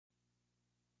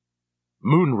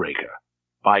Moonraker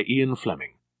by Ian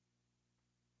Fleming.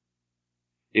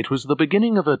 It was the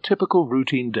beginning of a typical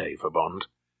routine day for Bond.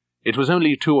 It was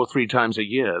only 2 or 3 times a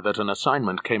year that an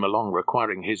assignment came along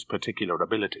requiring his particular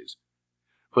abilities.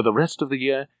 For the rest of the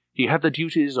year, he had the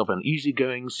duties of an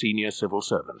easygoing senior civil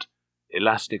servant,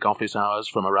 elastic office hours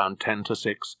from around 10 to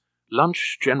 6,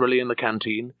 lunch generally in the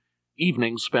canteen,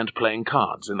 evenings spent playing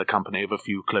cards in the company of a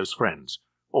few close friends,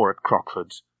 or at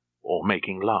Crockford's, or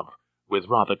making love, with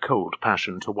rather cold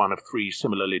passion to one of 3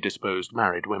 similarly disposed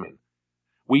married women.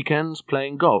 Weekends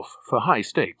playing golf for high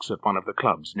stakes at one of the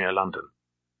clubs near London.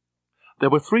 There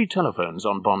were 3 telephones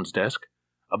on Bond's desk,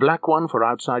 a black one for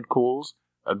outside calls,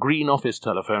 a green office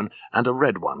telephone, and a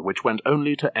red one which went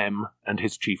only to M and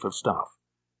his chief of staff.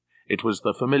 It was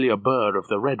the familiar burr of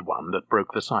the red one that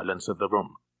broke the silence of the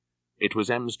room. It was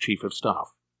M's chief of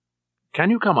staff. "Can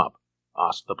you come up?"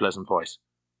 asked the pleasant voice.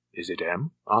 "Is it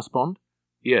M?" asked Bond.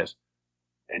 "Yes."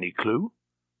 "Any clue?"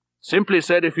 "Simply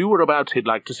said if you were about he'd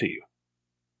like to see you."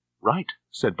 "Right,"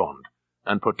 said Bond,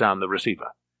 and put down the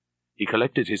receiver. He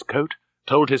collected his coat,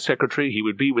 told his secretary he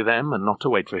would be with M and not to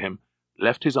wait for him,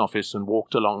 left his office and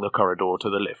walked along the corridor to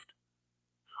the lift.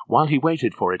 While he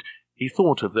waited for it, he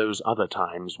thought of those other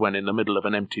times when in the middle of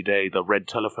an empty day the red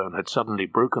telephone had suddenly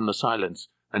broken the silence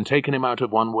and taken him out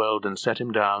of one world and set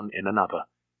him down in another.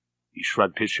 He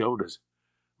shrugged his shoulders.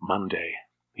 Monday.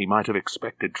 He might have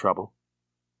expected trouble.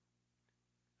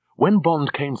 When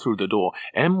Bond came through the door,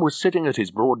 M was sitting at his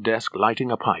broad desk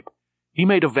lighting a pipe. He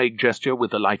made a vague gesture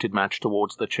with the lighted match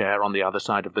towards the chair on the other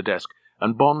side of the desk,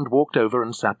 and Bond walked over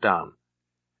and sat down.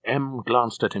 M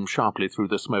glanced at him sharply through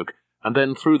the smoke, and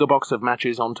then threw the box of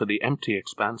matches onto the empty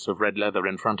expanse of red leather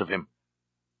in front of him.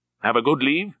 "Have a good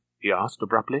leave?" he asked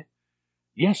abruptly.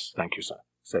 "Yes, thank you, sir,"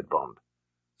 said Bond.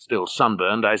 "Still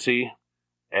sunburned, I see."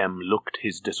 M looked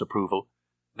his disapproval.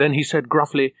 Then he said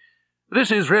gruffly, "This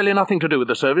is really nothing to do with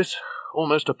the service.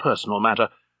 Almost a personal matter.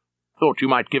 Thought you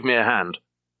might give me a hand."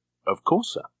 "Of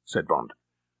course, sir," said Bond.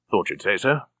 "Thought you'd say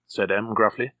so," said M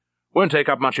gruffly. "Won't take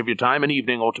up much of your time. An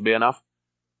evening ought to be enough."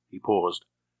 He paused.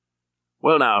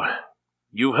 "Well now,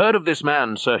 you've heard of this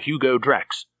man, Sir Hugo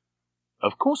Drax?"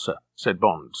 "Of course, sir," said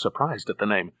Bond, surprised at the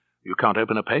name. "You can't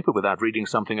open a paper without reading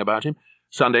something about him.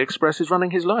 Sunday Express is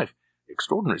running his life.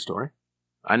 Extraordinary story."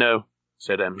 "I know,"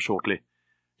 said M shortly.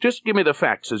 "Just give me the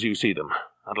facts as you see them.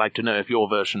 I'd like to know if your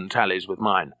version tallies with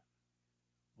mine."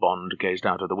 Bond gazed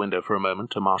out of the window for a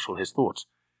moment to marshal his thoughts.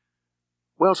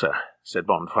 "Well, sir," said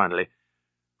Bond finally,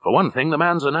 "for one thing, the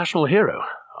man's a national hero.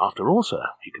 After all, sir,"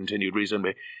 he continued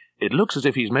reasonably, "it looks as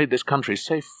if he's made this country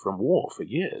safe from war for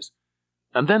years.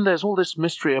 And then there's all this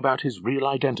mystery about his real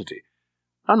identity.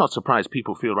 I'm not surprised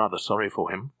people feel rather sorry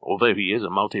for him, although he is a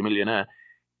multimillionaire.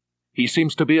 He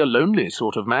seems to be a lonely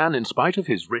sort of man in spite of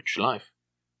his rich life."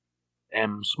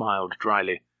 M smiled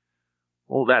dryly.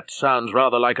 "All that sounds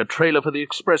rather like a trailer for the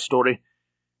Express story.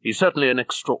 He's certainly an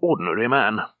extraordinary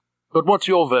man. But what's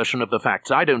your version of the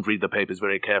facts? I don't read the papers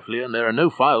very carefully, and there are no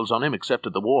files on him except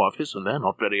at the War Office, and they're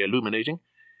not very illuminating.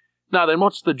 Now then,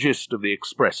 what's the gist of the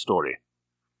Express story?"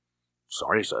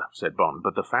 "Sorry, sir," said Bond,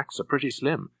 "but the facts are pretty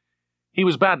slim. He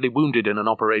was badly wounded in an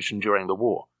operation during the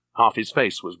war. Half his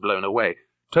face was blown away.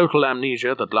 Total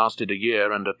amnesia that lasted a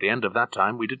year, and at the end of that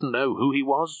time we didn't know who he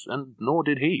was, and nor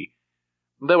did he.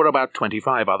 There were about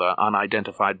 25 other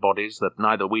unidentified bodies that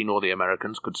neither we nor the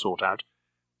Americans could sort out.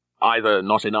 Either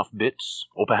not enough bits,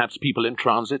 or perhaps people in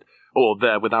transit, or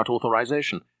there without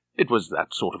authorization. It was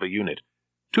that sort of a unit.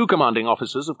 2 commanding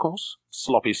officers, of course.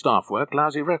 Sloppy staff work,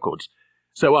 lousy records.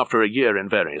 So after a year in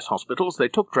various hospitals, they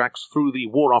took Drax through the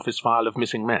War Office file of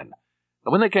missing men.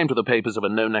 And when they came to the papers of a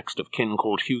no next of kin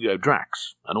called Hugo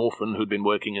Drax, an orphan who'd been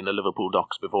working in the Liverpool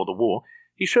docks before the war,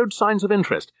 he showed signs of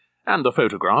interest, and the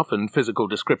photograph and physical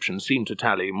description seemed to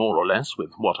tally more or less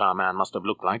with what our man must have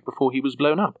looked like before he was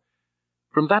blown up.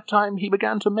 From that time he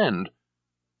began to mend."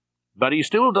 "But he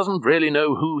still doesn't really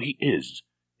know who he is,"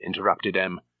 interrupted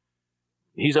M.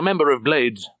 "He's a member of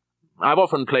Blades. I've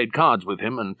often played cards with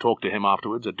him and talked to him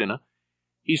afterwards at dinner.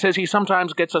 He says he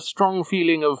sometimes gets a strong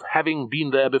feeling of having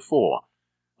been there before.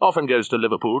 Often goes to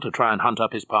Liverpool to try and hunt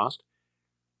up his past.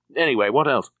 Anyway, what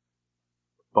else?"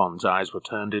 Bond's eyes were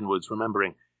turned inwards,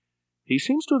 remembering. "He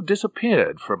seems to have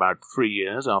disappeared for about 3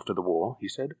 years after the war," he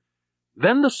said.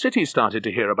 "Then the city started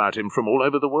to hear about him from all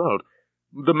over the world.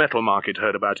 The metal market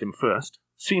heard about him first.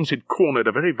 Seems he'd cornered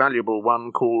a very valuable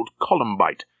one called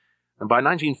Columbite, and by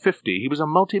 1950 he was a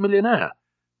multimillionaire.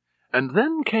 And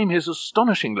then came his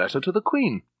astonishing letter to the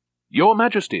Queen. 'Your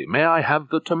Majesty, may I have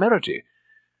the temerity?'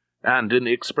 And in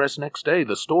the Express next day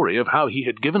the story of how he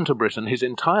had given to Britain his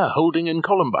entire holding in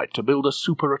Columbite to build a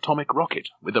superatomic rocket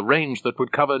with a range that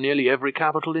would cover nearly every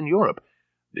capital in Europe.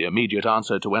 the immediate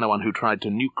answer to anyone who tried to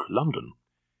nuke London.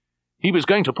 He was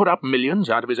going to put up millions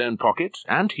out of his own pocket,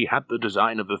 and he had the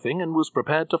design of the thing and was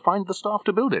prepared to find the staff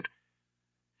to build it.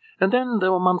 And then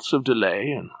there were months of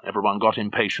delay, and everyone got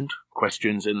impatient,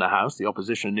 questions in the House, the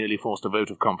opposition nearly forced a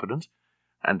vote of confidence,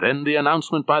 and then the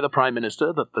announcement by the Prime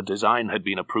Minister that the design had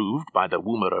been approved by the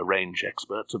Woomera range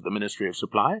experts of the Ministry of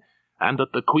Supply, and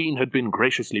that the Queen had been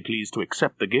graciously pleased to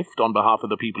accept the gift on behalf of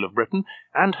the people of Britain,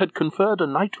 and had conferred a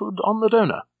knighthood on the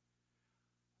donor.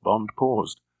 Bond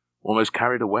paused, almost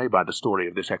carried away by the story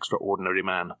of this extraordinary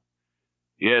man.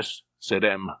 "Yes," said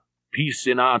M. "Peace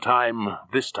in our time,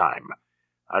 this time.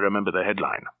 I remember the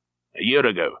headline. A year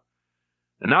ago.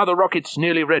 And now the rocket's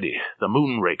nearly ready, the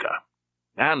Moonraker.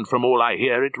 And from all I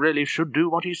hear, it really should do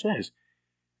what he says.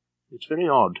 It's very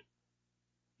odd."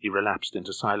 He relapsed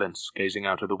into silence, gazing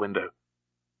out of the window.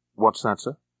 "What's that,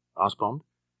 sir?" asked Bond.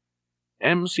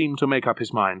 M seemed to make up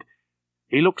his mind.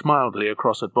 He looked mildly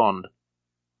across at Bond.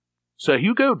 "Sir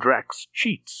Hugo Drax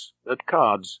cheats at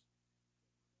cards."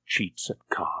 "Cheats at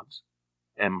cards?"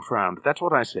 M frowned. "That's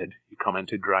what I said," he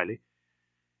commented dryly.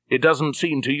 "It doesn't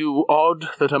seem to you odd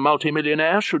that a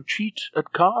multimillionaire should cheat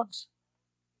at cards?"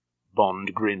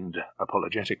 Bond grinned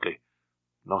apologetically.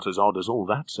 "Not as odd as all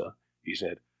that, sir," he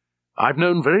said. "I've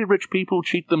known very rich people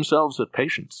cheat themselves at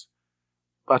patience.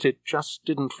 But it just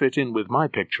didn't fit in with my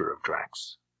picture of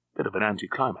Drax. Bit of an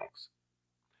anticlimax."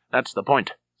 "That's the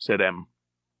point," said M.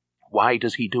 "Why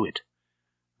does he do it?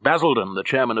 Basildon, the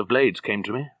chairman of Blades, came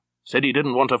to me. Said he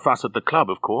didn't want a fuss at the club,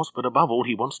 of course, but above all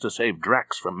he wants to save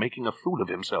Drax from making a fool of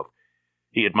himself.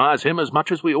 He admires him as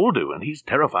much as we all do, and he's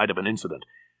terrified of an incident.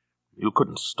 You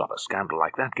couldn't stop a scandal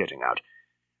like that getting out.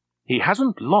 He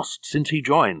hasn't lost since he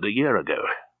joined a year ago.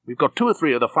 We've got 2 or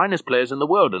 3 of the finest players in the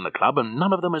world in the club, and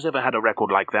none of them has ever had a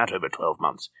record like that over 12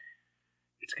 months.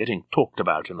 It's getting talked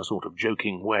about in a sort of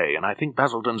joking way, and I think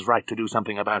Basildon's right to do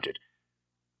something about it.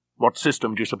 What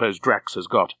system do you suppose Drax has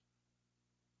got?"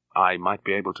 "I might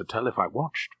be able to tell if I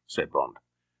watched," said Bond.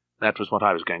 "That was what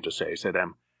I was going to say," said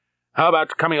M. "How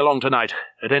about coming along tonight?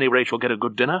 At any rate you'll get a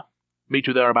good dinner. Meet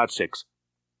you there about 6.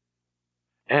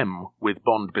 M, with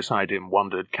Bond beside him,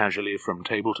 wandered casually from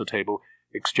table to table,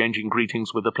 exchanging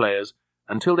greetings with the players,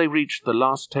 until they reached the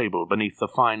last table beneath the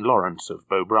fine Lawrence of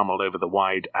Beau Brummel over the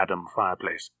wide Adam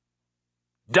fireplace.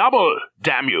 "Double,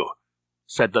 damn you!"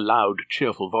 said the loud,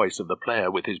 cheerful voice of the player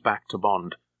with his back to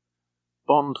Bond.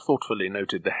 Bond thoughtfully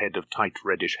noted the head of tight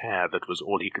reddish hair that was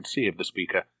all he could see of the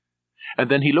speaker, and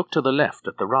then he looked to the left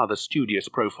at the rather studious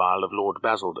profile of Lord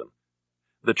Basildon.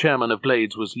 The chairman of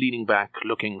Blades was leaning back,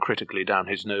 looking critically down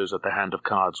his nose at the hand of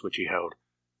cards which he held.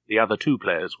 The other 2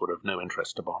 players were of no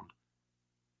interest to Bond.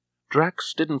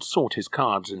 Drax didn't sort his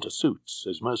cards into suits,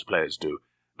 as most players do,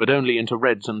 but only into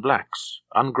reds and blacks,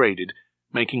 ungraded,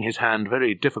 making his hand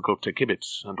very difficult to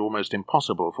kibitz and almost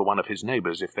impossible for one of his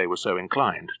neighbours, if they were so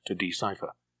inclined, to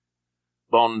decipher.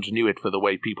 Bond knew it for the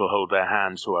way people hold their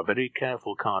hands who are very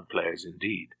careful card players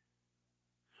indeed.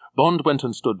 Bond went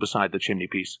and stood beside the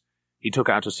chimney-piece. He took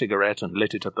out a cigarette and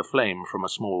lit it at the flame from a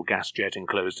small gas jet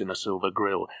enclosed in a silver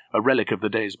grill, a relic of the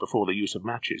days before the use of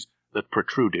matches, that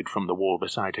protruded from the wall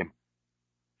beside him.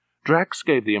 Drax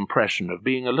gave the impression of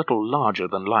being a little larger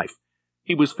than life.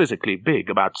 He was physically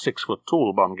big, about 6 foot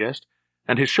tall, Bond guessed,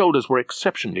 and his shoulders were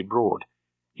exceptionally broad.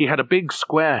 He had a big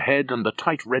square head, and the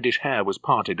tight reddish hair was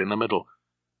parted in the middle.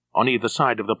 On either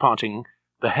side of the parting,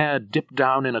 the hair dipped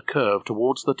down in a curve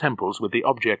towards the temples with the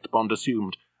object, Bond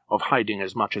assumed, of hiding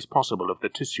as much as possible of the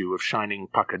tissue of shining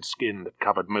puckered skin that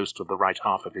covered most of the right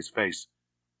half of his face.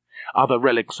 Other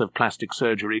relics of plastic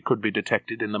surgery could be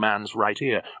detected in the man's right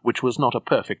ear, which was not a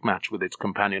perfect match with its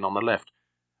companion on the left,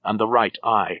 and the right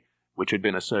eye, which had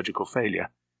been a surgical failure.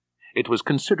 It was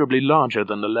considerably larger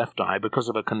than the left eye because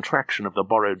of a contraction of the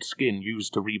borrowed skin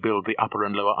used to rebuild the upper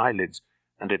and lower eyelids,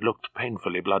 and it looked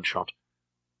painfully bloodshot.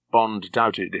 Bond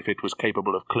doubted if it was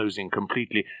capable of closing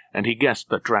completely, and he guessed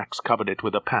that Drax covered it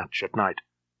with a patch at night.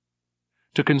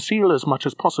 To conceal as much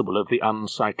as possible of the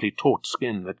unsightly taut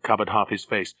skin that covered half his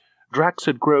face, Drax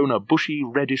had grown a bushy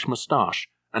reddish moustache,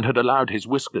 and had allowed his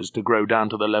whiskers to grow down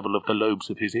to the level of the lobes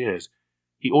of his ears.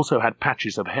 He also had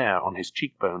patches of hair on his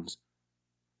cheekbones.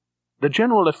 The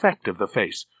general effect of the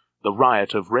face, the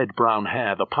riot of red-brown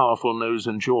hair, the powerful nose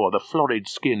and jaw, the florid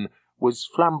skin, was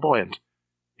flamboyant.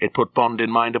 It put Bond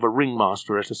in mind of a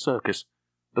ringmaster at a circus.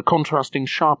 The contrasting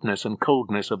sharpness and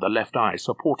coldness of the left eye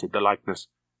supported the likeness.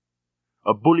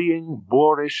 A bullying,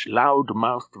 boorish,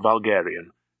 loud-mouthed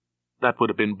vulgarian. That would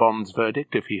have been Bond's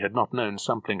verdict if he had not known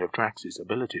something of Drax's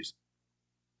abilities.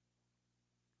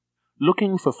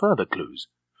 Looking for further clues,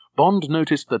 Bond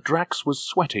noticed that Drax was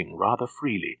sweating rather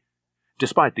freely.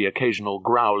 Despite the occasional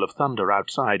growl of thunder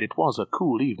outside, it was a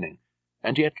cool evening,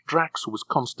 and yet Drax was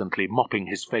constantly mopping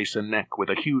his face and neck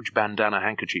with a huge bandana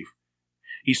handkerchief.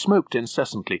 He smoked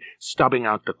incessantly, stubbing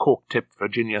out the cork-tipped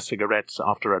Virginia cigarettes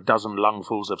after a dozen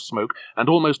lungfuls of smoke, and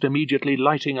almost immediately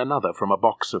lighting another from a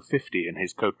box of 50 in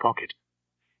his coat pocket.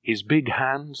 His big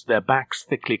hands, their backs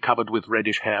thickly covered with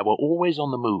reddish hair, were always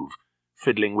on the move,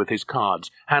 fiddling with his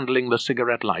cards, handling the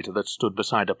cigarette lighter that stood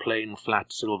beside a plain,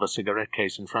 flat silver cigarette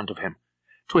case in front of him,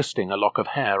 twisting a lock of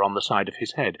hair on the side of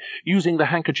his head, using the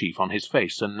handkerchief on his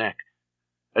face and neck.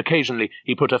 Occasionally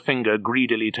he put a finger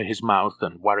greedily to his mouth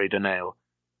and worried a nail.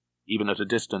 Even at a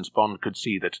distance, Bond could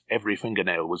see that every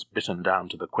fingernail was bitten down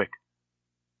to the quick.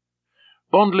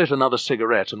 Bond lit another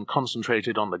cigarette and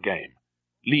concentrated on the game,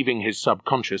 leaving his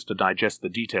subconscious to digest the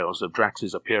details of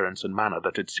Drax's appearance and manner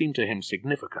that had seemed to him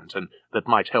significant and that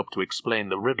might help to explain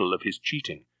the riddle of his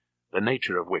cheating, the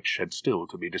nature of which had still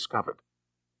to be discovered.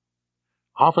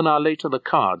 Half an hour later the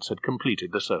cards had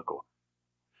completed the circle.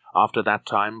 After that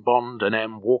time, Bond and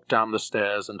M walked down the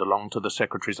stairs and along to the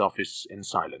secretary's office in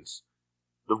silence.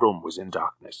 The room was in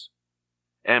darkness.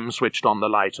 M switched on the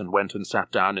light and went and sat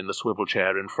down in the swivel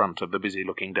chair in front of the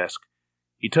busy-looking desk.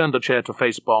 He turned the chair to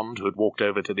face Bond, who had walked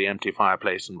over to the empty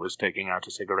fireplace and was taking out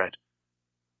a cigarette.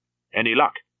 "Any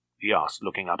luck?" he asked,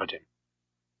 looking up at him.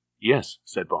 "Yes,"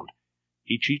 said Bond.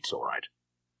 "He cheats all right."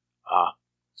 "Ah,"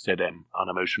 said M,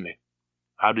 unemotionally.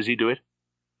 "How does he do it?"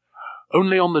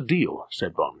 "Only on the deal,"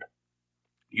 said Bond.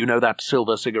 "You know that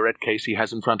silver cigarette case he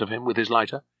has in front of him with his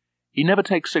lighter? He never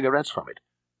takes cigarettes from it.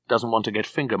 Doesn't want to get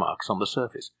finger marks on the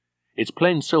surface. It's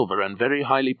plain silver and very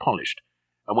highly polished,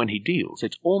 and when he deals,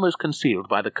 it's almost concealed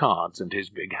by the cards and his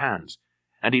big hands.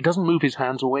 And he doesn't move his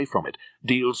hands away from it,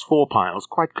 deals 4 piles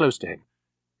quite close to him.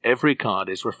 Every card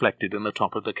is reflected in the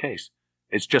top of the case.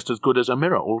 It's just as good as a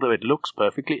mirror, although it looks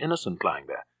perfectly innocent lying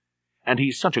there. And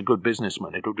he's such a good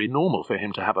businessman, it would be normal for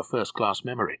him to have a first-class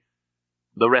memory.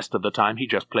 The rest of the time he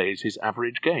just plays his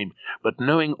average game, but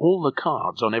knowing all the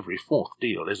cards on every 4th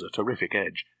deal is a terrific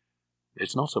edge.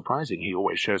 It's not surprising he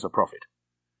always shows a profit."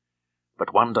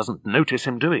 "But one doesn't notice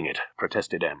him doing it,"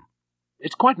 protested M.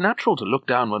 "It's quite natural to look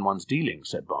down when one's dealing,"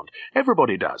 said Bond.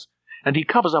 "Everybody does. And he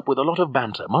covers up with a lot of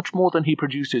banter, much more than he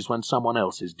produces when someone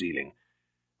else is dealing.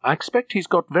 I expect he's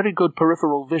got very good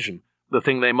peripheral vision, the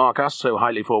thing they mark us so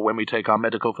highly for when we take our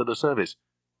medical for the service.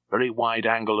 Very wide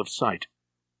angle of sight."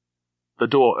 The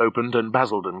door opened and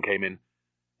Basildon came in.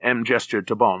 M gestured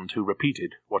to Bond, who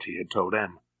repeated what he had told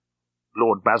M.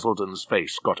 Lord Basildon's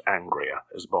face got angrier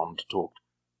as Bond talked.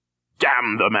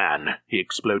 "Damn the man!" he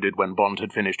exploded when Bond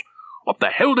had finished. "What the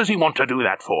hell does he want to do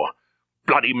that for?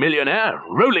 Bloody millionaire,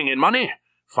 rolling in money.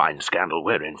 Fine scandal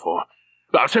we're in for.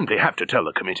 I'll simply have to tell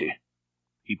the committee."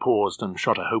 He paused and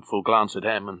shot a hopeful glance at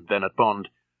M and then at Bond.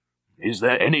 "Is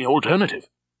there any alternative?"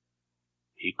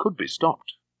 "He could be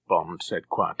stopped," Bond said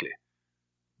quietly.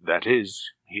 "That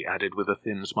is," he added with a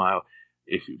thin smile,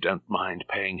 "if you don't mind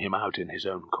paying him out in his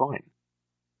own coin."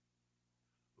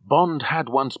 Bond had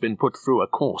once been put through a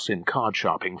course in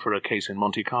card-sharping for a case in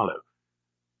Monte Carlo.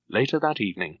 Later that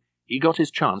evening, he got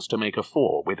his chance to make a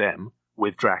 4 with M,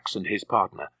 with Drax and his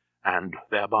partner, and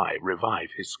thereby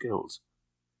revive his skills.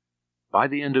 By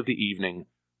the end of the evening,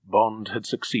 Bond had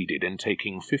succeeded in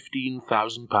taking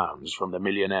 £15,000 from the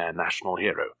millionaire national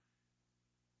hero.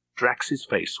 Drax's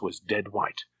face was dead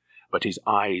white, but his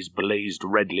eyes blazed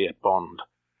redly at Bond.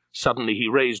 Suddenly he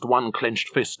raised one clenched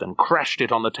fist and crashed it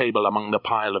on the table among the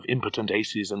pile of impotent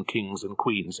aces and kings and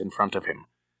queens in front of him.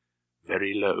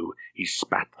 Very low, he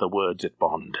spat the words at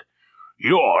Bond.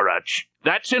 "You're a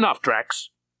That's enough,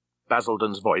 Drax!"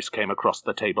 Basildon's voice came across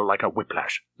the table like a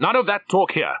whiplash. "None of that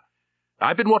talk here.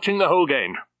 I've been watching the whole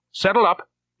game. Settle up.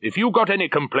 If you've got any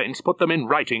complaints, put them in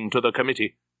writing to the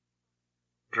committee."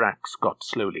 Drax got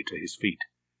slowly to his feet.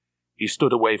 He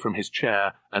stood away from his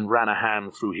chair and ran a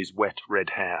hand through his wet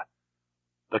red hair.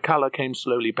 The colour came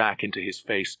slowly back into his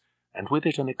face, and with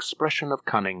it an expression of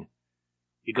cunning.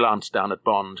 He glanced down at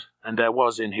Bond, and there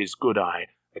was in his good eye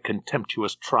a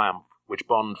contemptuous triumph which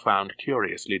Bond found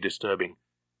curiously disturbing.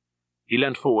 He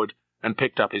leant forward and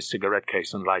picked up his cigarette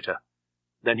case and lighter.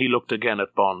 Then he looked again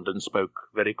at Bond and spoke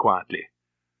very quietly.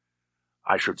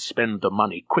 "I should spend the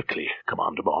money quickly,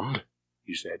 Commander Bond,"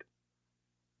 he said.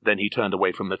 Then he turned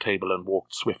away from the table and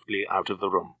walked swiftly out of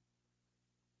the room.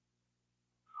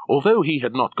 Although he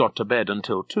had not got to bed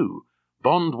until 2,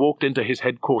 Bond walked into his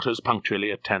headquarters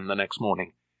punctually at 10 the next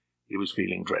morning. He was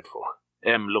feeling dreadful.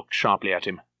 M looked sharply at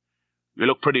him. "You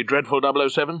look pretty dreadful,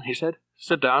 007, he said.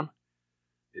 "Sit down."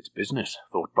 "It's business,"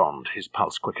 thought Bond, his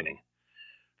pulse quickening.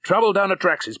 "Trouble down at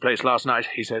Drax's place last night,"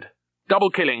 he said. "Double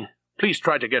killing. Police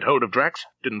tried to get hold of Drax.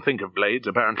 Didn't think of Blades,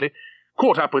 apparently.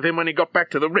 Caught up with him when he got back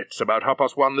to the Ritz about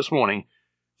 1:30 this morning.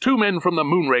 2 men from the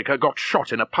Moonraker got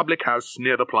shot in a public house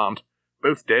near the plant.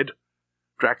 Both dead.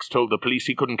 Drax told the police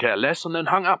he couldn't care less and then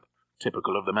hung up.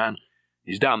 Typical of the man.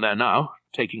 He's down there now,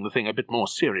 taking the thing a bit more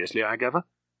seriously, I gather."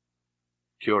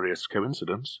 "Curious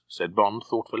coincidence," said Bond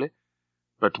thoughtfully.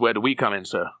 "But where do we come in,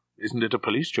 sir? Isn't it a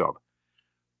police job?"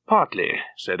 "Partly,"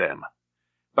 said M.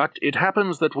 "But it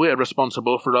happens that we're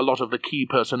responsible for a lot of the key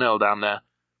personnel down there.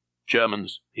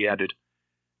 Germans," he added.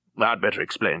 "I'd better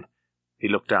explain." He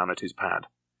looked down at his pad.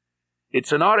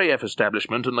 "It's an RAF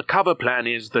establishment, and the cover plan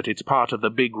is that it's part of the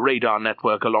big radar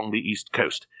network along the East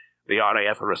Coast. The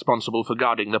RAF are responsible for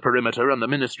guarding the perimeter, and the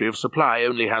Ministry of Supply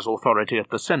only has authority at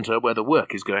the centre where the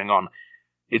work is going on.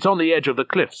 It's on the edge of the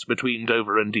cliffs between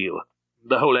Dover and Deal.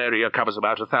 The whole area covers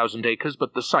about 1,000 acres,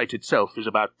 but the site itself is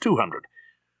about 200.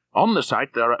 On the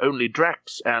site there are only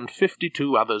Drax and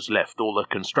 52 others left. All the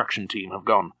construction team have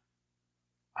gone."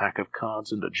 "Pack of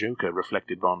cards and a joker,"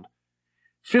 reflected Bond.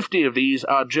 50 of these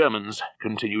are Germans,"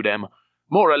 continued M.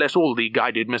 "More or less all the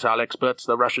guided missile experts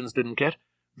the Russians didn't get.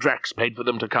 Drax paid for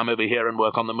them to come over here and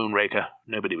work on the Moonraker.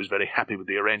 Nobody was very happy with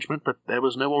the arrangement, but there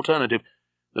was no alternative.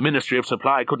 The Ministry of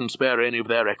Supply couldn't spare any of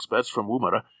their experts from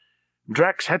Woomera.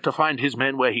 Drax had to find his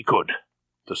men where he could.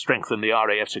 To strengthen the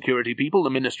RAF security people, the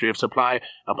Ministry of Supply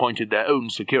appointed their own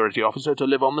security officer to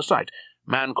live on the site,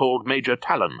 a man called Major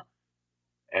Talon."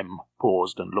 M.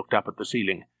 paused and looked up at the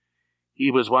ceiling.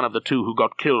 "He was one of the 2 who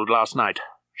got killed last night,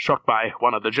 shot by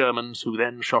one of the Germans, who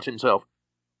then shot himself."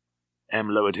 M.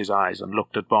 lowered his eyes and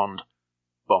looked at Bond.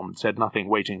 Bond said nothing,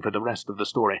 waiting for the rest of the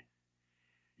story.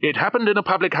 "It happened in a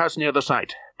public house near the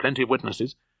site. Plenty of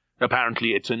witnesses.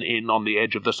 Apparently it's an inn on the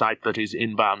edge of the site that is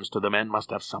inbounds to the men.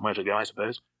 Must have somewhere to go, I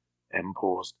suppose." M.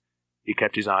 paused. He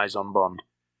kept his eyes on Bond.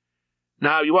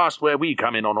 "Now, you asked where we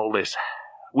come in on all this.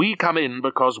 We come in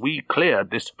because we cleared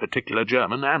this particular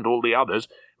German and all the others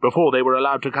before they were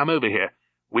allowed to come over here.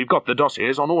 We've got the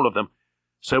dossiers on all of them.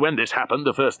 So when this happened,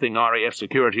 the first thing RAF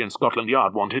Security and Scotland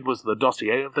Yard wanted was the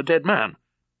dossier of the dead man.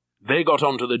 They got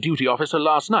on to the duty officer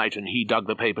last night, and he dug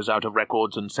the papers out of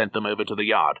records and sent them over to the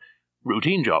Yard.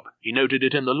 Routine job. He noted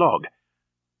it in the log.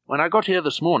 When I got here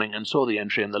this morning and saw the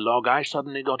entry in the log, I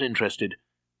suddenly got interested."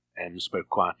 M. spoke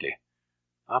quietly.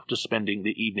 "After spending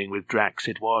the evening with Drax,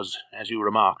 it was, as you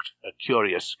remarked, a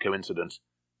curious coincidence."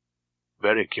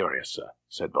 "Very curious, sir,"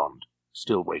 said Bond,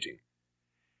 still waiting.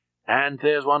 "And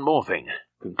there's one more thing,"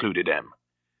 concluded M.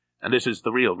 "And this is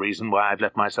the real reason why I've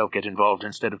let myself get involved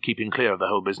instead of keeping clear of the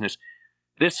whole business.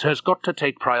 This has got to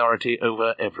take priority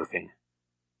over everything."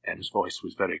 M's voice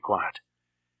was very quiet.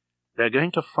 "They're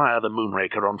going to fire the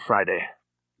Moonraker on Friday.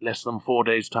 Less than 4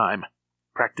 days' time.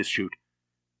 Practice shoot."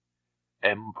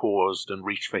 M. paused and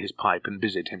reached for his pipe and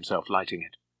busied himself lighting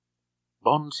it.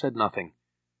 Bond said nothing.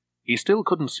 He still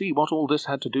couldn't see what all this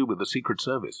had to do with the Secret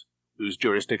Service, whose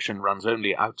jurisdiction runs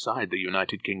only outside the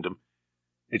United Kingdom.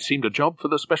 It seemed a job for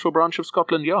the Special Branch of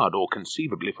Scotland Yard, or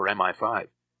conceivably for MI5.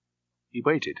 He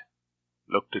waited,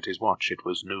 looked at his watch. It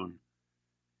was noon.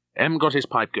 M. got his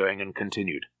pipe going and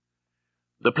continued.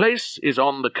 "The place is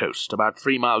on the coast, about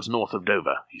 3 miles north of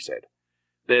Dover," he said.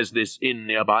 "There's this inn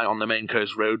nearby on the main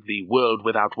coast road, the World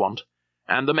Without Want,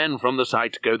 and the men from the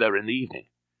site go there in the evening.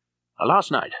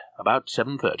 Last night, about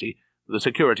 7:30, the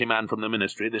security man from the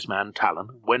ministry, this man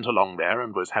Talon, went along there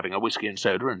and was having a whisky and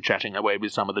soda and chatting away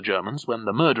with some of the Germans when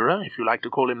the murderer, if you like to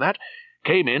call him that,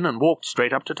 came in and walked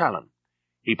straight up to Talon.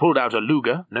 He pulled out a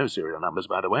Luger, no serial numbers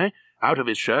by the way, out of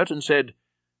his shirt and said—"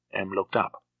 M. looked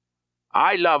up.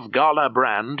 "I love Gala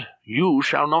Brand. You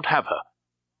shall not have her."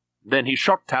 Then he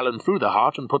shot Talon through the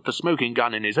heart and put the smoking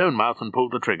gun in his own mouth and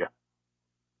pulled the trigger.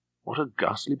 "What a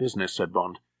ghastly business," said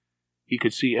Bond. He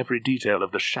could see every detail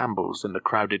of the shambles in the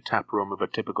crowded tap-room of a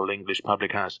typical English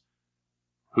public house.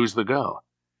 "Who's the girl?"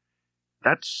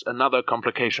 "That's another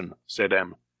complication," said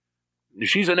M.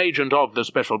 "She's an agent of the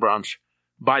Special Branch,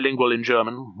 bilingual in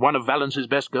German, one of Valence's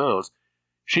best girls.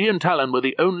 She and Talon were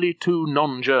the only 2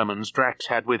 non-Germans Drax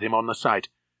had with him on the site.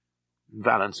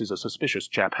 Valence is a suspicious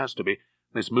chap, has to be.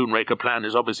 This Moonraker plan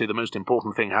is obviously the most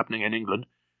important thing happening in England.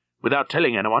 Without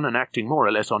telling anyone and acting more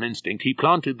or less on instinct, he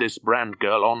planted this Brand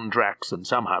girl on Drax and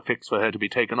somehow fixed for her to be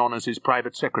taken on as his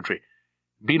private secretary.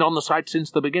 Been on the site since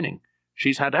the beginning.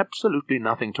 She's had absolutely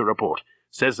nothing to report.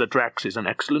 Says that Drax is an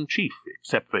excellent chief,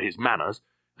 except for his manners,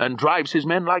 and drives his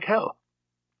men like hell.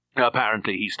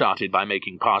 Apparently he started by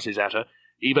making passes at her,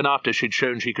 even after she'd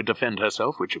shown she could defend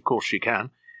herself, which of course she can.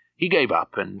 He gave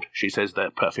up, and she says they're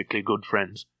perfectly good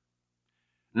friends.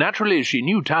 Naturally she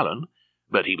knew Talon,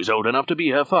 but he was old enough to be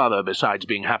her father, besides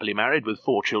being happily married with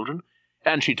 4 children,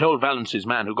 and she told Valence's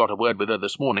man who got a word with her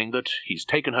this morning that he's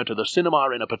taken her to the cinema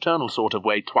in a paternal sort of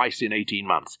way twice in 18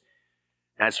 months.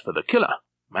 As for the killer,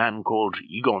 a man called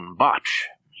Egon Bach,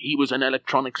 he was an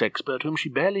electronics expert whom she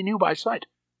barely knew by sight."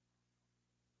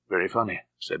 "Very funny,"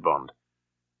 said Bond.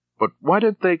 "But why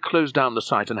don't they close down the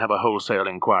site and have a wholesale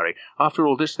inquiry? After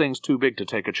all, this thing's too big to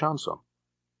take a chance on."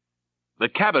 "The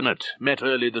Cabinet met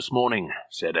early this morning,"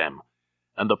 said M.,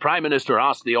 "and the Prime Minister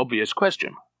asked the obvious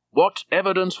question. What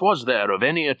evidence was there of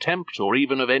any attempt or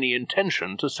even of any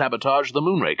intention to sabotage the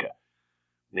Moonraker?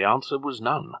 The answer was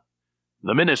none.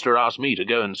 The Minister asked me to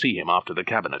go and see him after the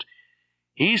Cabinet.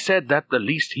 He said that the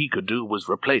least he could do was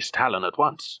replace Talon at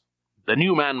once. The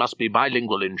new man must be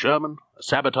bilingual in German, a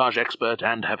sabotage expert,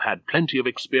 and have had plenty of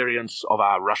experience of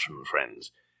our Russian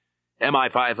friends.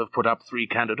 MI5 have put up 3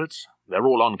 candidates. They're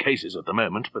all on cases at the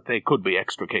moment, but they could be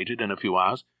extricated in a few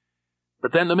hours.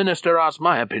 But then the Minister asked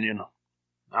my opinion.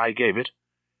 I gave it.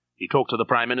 He talked to the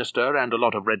Prime Minister, and a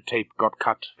lot of red tape got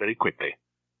cut very quickly."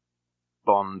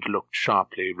 Bond looked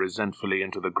sharply, resentfully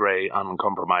into the grey,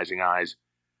 uncompromising eyes.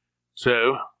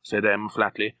 "So," said M.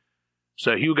 flatly,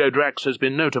 "Sir Hugo Drax has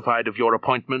been notified of your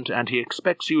appointment, and he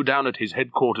expects you down at his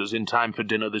headquarters in time for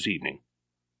dinner this evening."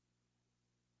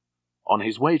 On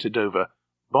his way to Dover,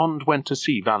 Bond went to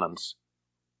see Valance.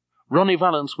 Ronnie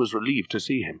Valance was relieved to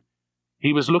see him.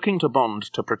 He was looking to Bond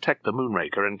to protect the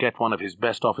Moonraker and get one of his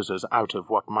best officers out of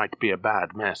what might be a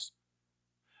bad mess.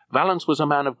 Valance was a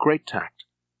man of great tact.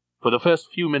 For the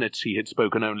first few minutes he had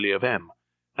spoken only of M,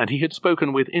 and he had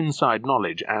spoken with inside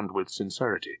knowledge and with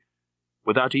sincerity,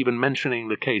 without even mentioning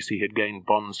the case he had gained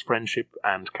Bond's friendship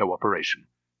and cooperation.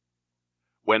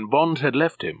 When Bond had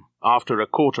left him, after a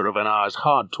quarter of an hour's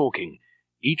hard talking,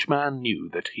 each man knew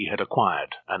that he had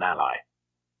acquired an ally.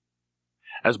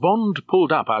 As Bond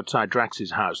pulled up outside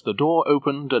Drax's house, the door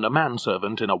opened and a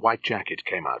manservant in a white jacket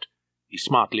came out. He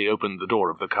smartly opened the door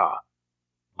of the car.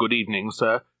 "Good evening,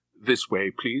 sir. This way,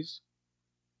 please."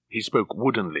 He spoke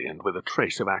woodenly and with a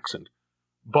trace of accent.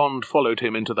 Bond followed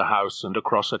him into the house and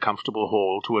across a comfortable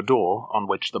hall to a door on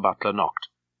which the butler knocked.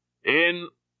 "In!"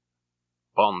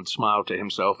 Bond smiled to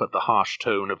himself at the harsh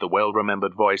tone of the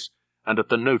well-remembered voice and at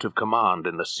the note of command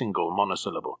in the single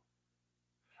monosyllable.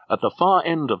 At the far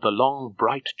end of the long,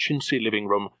 bright, chintzy living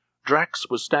room, Drax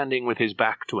was standing with his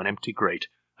back to an empty grate,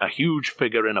 a huge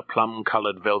figure in a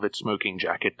plum-coloured velvet smoking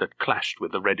jacket that clashed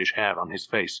with the reddish hair on his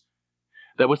face.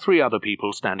 There were 3 other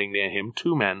people standing near him,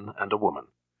 2 men and a woman.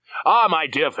 "Ah, my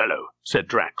dear fellow," said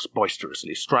Drax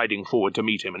boisterously, striding forward to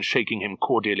meet him and shaking him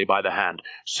cordially by the hand.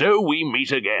 "So we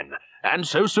meet again, and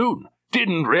so soon.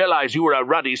 Didn't realize you were a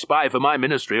ruddy spy for my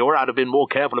ministry, or I'd have been more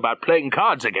careful about playing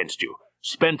cards against you.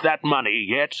 Spent that money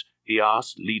yet?" he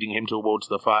asked, leading him towards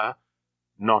the fire.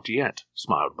 "Not yet,"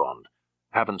 smiled Bond.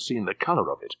 "Haven't seen the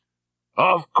colour of it."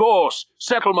 "Of course!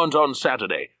 Settlement on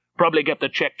Saturday. Probably get the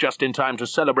cheque just in time to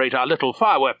celebrate our little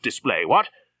firework display, what?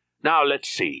 Now let's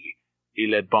see." He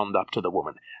led Bond up to the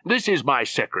woman. "This is my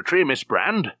secretary, Miss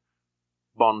Brand."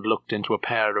 Bond looked into a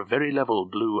pair of very level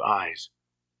blue eyes.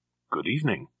 "Good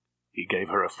evening." He gave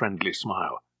her a friendly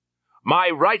smile. "My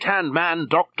right-hand man,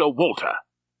 Dr. Walter."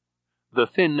 The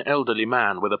thin, elderly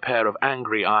man with a pair of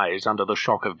angry eyes under the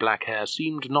shock of black hair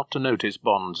seemed not to notice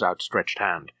Bond's outstretched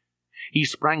hand. He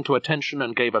sprang to attention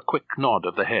and gave a quick nod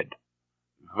of the head.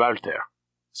 "Walter,"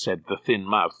 said the thin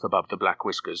mouth above the black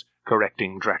whiskers,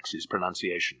 correcting Drax's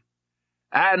pronunciation.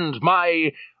 "And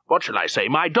my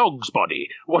dog's body,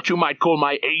 what you might call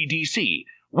my ADC,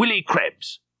 Willie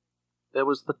Krebs." There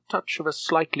was the touch of a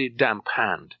slightly damp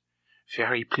hand.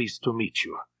 "Very pleased to meet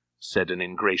you," said an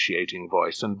ingratiating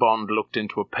voice, and Bond looked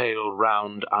into a pale,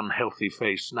 round, unhealthy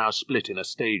face, now split in a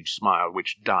stage smile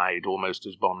which died almost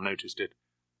as Bond noticed it.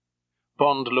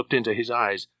 Bond looked into his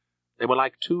eyes. They were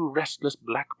like 2 restless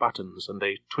black buttons, and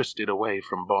they twisted away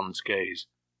from Bond's gaze.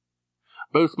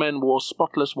 Both men wore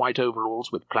spotless white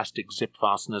overalls with plastic zip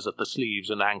fasteners at the sleeves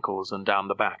and ankles and down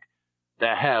the back.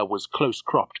 Their hair was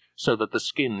close-cropped, so that the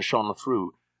skin shone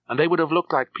through, and they would have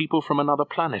looked like people from another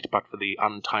planet but for the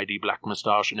untidy black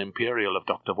moustache and imperial of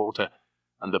Dr. Walter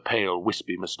and the pale,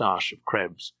 wispy moustache of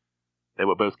Krebs. They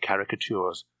were both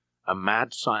caricatures, a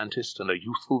mad scientist and a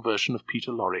youthful version of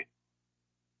Peter Lorre.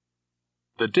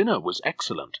 The dinner was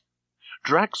excellent.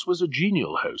 Drax was a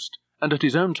genial host, and at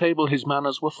his own table his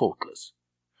manners were faultless.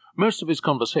 Most of his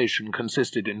conversation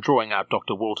consisted in drawing out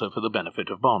Dr. Walter for the benefit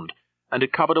of Bond, and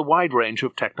it covered a wide range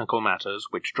of technical matters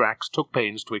which Drax took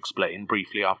pains to explain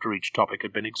briefly after each topic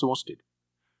had been exhausted.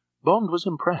 Bond was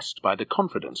impressed by the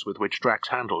confidence with which Drax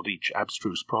handled each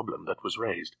abstruse problem that was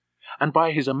raised, and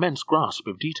by his immense grasp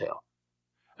of detail.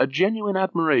 A genuine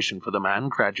admiration for the man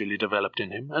gradually developed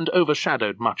in him, and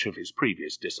overshadowed much of his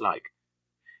previous dislike.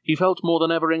 He felt more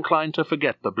than ever inclined to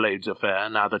forget the Blades affair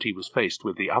now that he was faced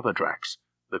with the other Drax,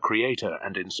 the creator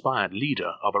and inspired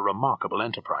leader of a remarkable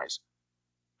enterprise.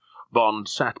 Bond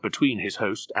sat between his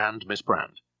host and Miss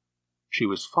Brand. She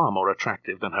was far more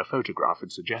attractive than her photograph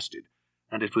had suggested,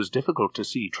 and it was difficult to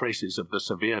see traces of the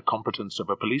severe competence of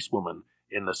a policewoman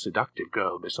in the seductive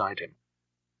girl beside him.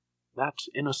 That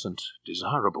innocent,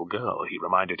 desirable girl, he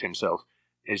reminded himself,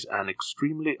 is an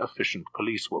extremely efficient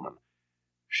policewoman.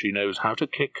 She knows how to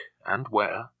kick and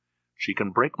where. She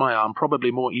can break my arm probably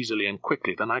more easily and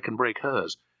quickly than I can break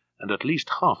hers, and at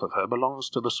least half of her belongs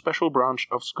to the special branch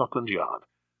of Scotland Yard.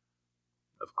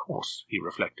 Of course, he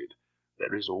reflected,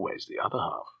 there is always the other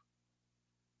half.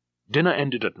 Dinner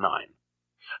ended at 9.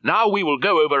 "Now we will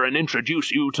go over and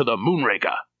introduce you to the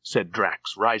Moonraker," said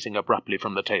Drax, rising abruptly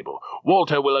from the table.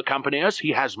 "Walter will accompany us.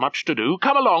 He has much to do.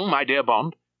 Come along, my dear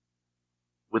Bond."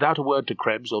 Without a word to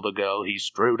Krebs or the girl, he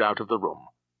strode out of the room.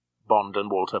 Bond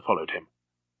and Walter followed him.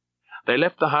 They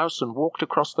left the house and walked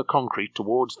across the concrete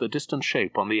towards the distant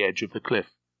shape on the edge of the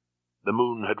cliff. The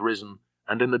moon had risen,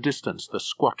 and in the distance the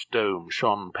squat dome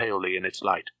shone palely in its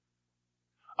light.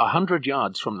 100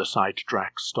 yards from the site,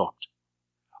 Drax stopped.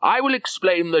 "I will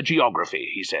explain the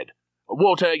geography," he said.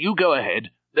 "Walter, you go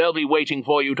ahead. They'll be waiting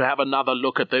for you to have another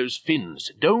look at those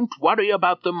fins. Don't worry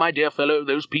about them, my dear fellow.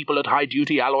 Those people at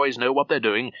high-duty alloys know what they're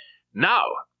doing. Now,"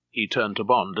 he turned to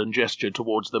Bond and gestured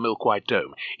towards the milk-white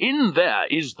dome, "in there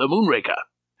is the Moonraker.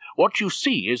 What you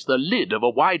see is the lid of a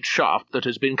wide shaft that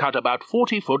has been cut about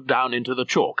 40 foot down into the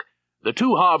chalk. The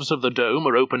two halves of the dome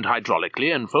are opened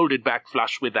hydraulically and folded back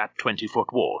flush with that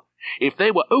 20-foot wall. If they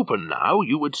were open now,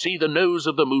 you would see the nose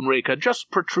of the Moonraker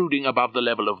just protruding above the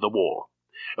level of the wall.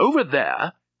 Over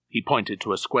there," he pointed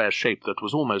to a square shape that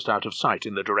was almost out of sight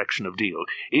in the direction of Deal,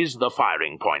 "is the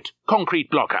firing point, concrete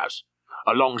blockhouse.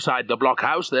 Alongside the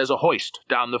blockhouse there's a hoist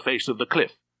down the face of the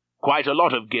cliff. Quite a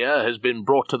lot of gear has been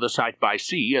brought to the site by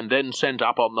sea and then sent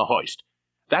up on the hoist.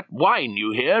 That whine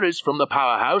you hear is from the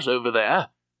powerhouse over there."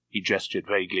 He gestured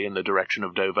vaguely in the direction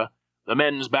of Dover. "The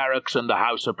men's barracks and the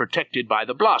house are protected by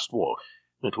the blast wall,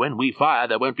 but when we fire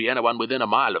there won't be anyone within a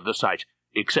mile of the site,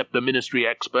 except the Ministry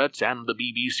experts and the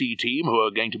BBC team who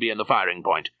are going to be in the firing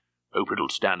point. Hope it'll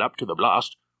stand up to the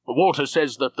blast. Walter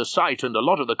says that the site and a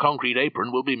lot of the concrete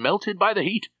apron will be melted by the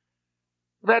heat.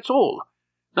 That's all.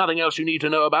 Nothing else you need to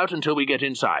know about until we get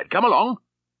inside. Come along."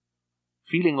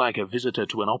 Feeling like a visitor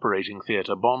to an operating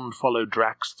theatre, Bond followed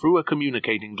Drax through a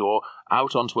communicating door,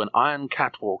 out onto an iron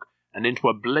catwalk, and into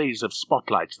a blaze of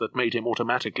spotlights that made him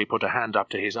automatically put a hand up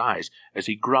to his eyes as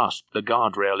he grasped the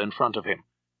guardrail in front of him.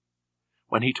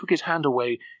 When he took his hand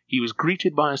away, he was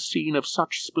greeted by a scene of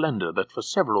such splendor that for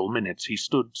several minutes he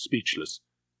stood speechless,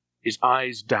 his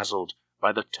eyes dazzled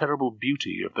by the terrible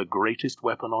beauty of the greatest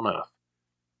weapon on earth.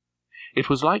 It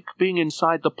was like being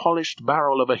inside the polished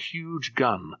barrel of a huge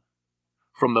gun.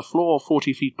 From the floor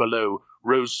 40 feet below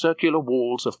rose circular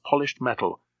walls of polished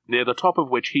metal, near the top of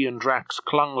which he and Drax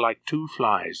clung like two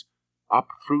flies. Up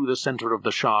through the center of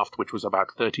the shaft, which was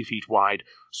about 30 feet wide,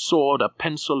 soared a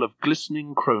pencil of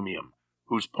glistening chromium,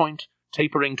 whose point,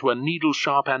 tapering to a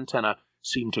needle-sharp antenna,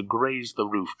 seemed to graze the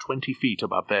roof 20 feet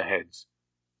above their heads.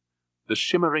 The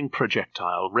shimmering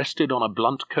projectile rested on a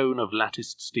blunt cone of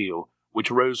latticed steel, which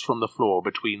rose from the floor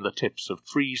between the tips of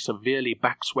 3 severely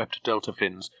back-swept delta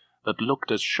fins that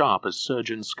looked as sharp as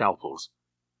surgeons' scalpels.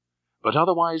 But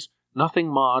otherwise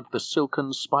nothing marred the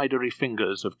silken, spidery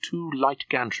fingers of 2 light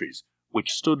gantries,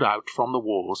 which stood out from the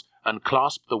walls and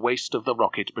clasped the waist of the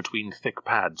rocket between thick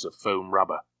pads of foam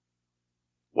rubber.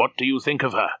 "What do you think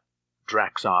of her?"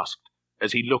 Drax asked,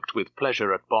 as he looked with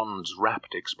pleasure at Bond's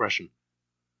rapt expression.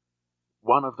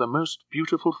 "One of the most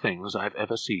beautiful things I've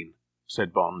ever seen,"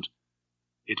 said Bond.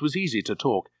 It was easy to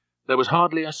talk. There was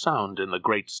hardly a sound in the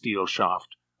great steel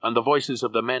shaft, and the voices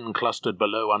of the men clustered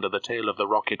below under the tail of the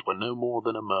rocket were no more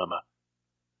than a murmur.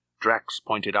 Drax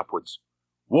pointed upwards.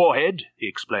 "Warhead," he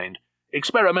explained.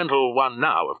 "Experimental one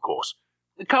now, of course.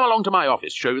 Come along to my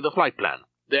office, show you the flight plan.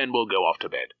 Then we'll go off to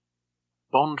bed."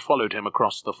 Bond followed him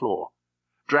across the floor.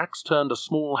 Drax turned a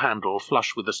small handle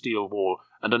flush with the steel wall,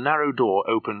 and a narrow door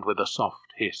opened with a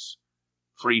soft hiss.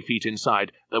 3 feet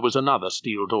inside there was another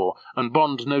steel door, and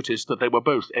Bond noticed that they were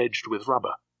both edged with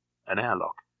rubber. An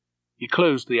airlock. He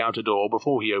closed the outer door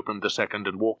before he opened the second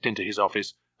and walked into his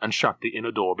office and shut the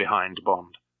inner door behind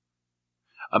Bond.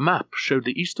 A map showed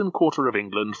the eastern quarter of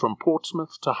England from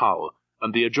Portsmouth to Hull,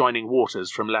 and the adjoining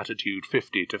waters from latitude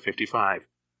 50 to 55.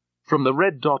 From the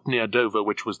red dot near Dover,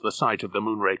 which was the site of the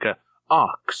Moonraker,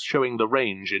 arcs showing the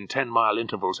range in 10-mile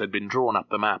intervals had been drawn up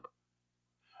the map.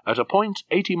 At a point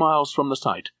 80 miles from the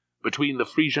site, between the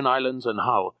Frisian Islands and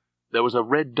Hull, there was a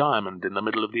red diamond in the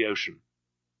middle of the ocean.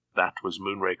 That was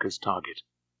Moonraker's target.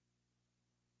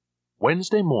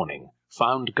 Wednesday morning,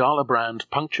 found Gala Brand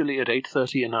punctually at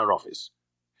 8:30 in her office.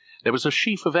 There was a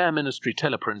sheaf of Air Ministry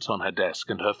teleprints on her desk,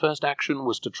 and her first action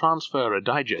was to transfer a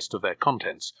digest of their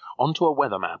contents onto a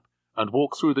weather map and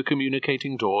walk through the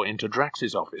communicating door into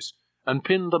Drax's office and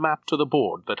pin the map to the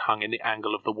board that hung in the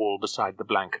angle of the wall beside the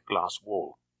blank glass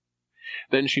wall.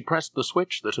 Then she pressed the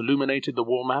switch that illuminated the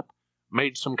wall map,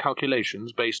 made some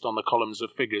calculations based on the columns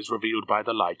of figures revealed by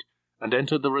the light, and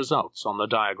entered the results on the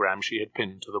diagram she had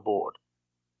pinned to the board.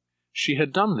 She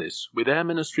had done this with Air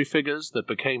Ministry figures that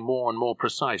became more and more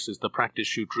precise as the practice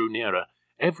shoot drew nearer,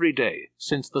 every day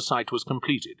since the site was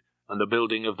completed and the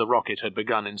building of the rocket had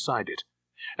begun inside it,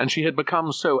 and she had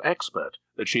become so expert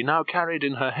that she now carried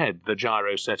in her head the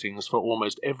gyro settings for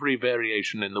almost every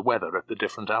variation in the weather at the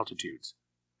different altitudes.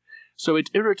 So it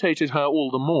irritated her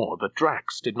all the more that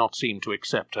Drax did not seem to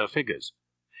accept her figures.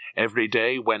 Every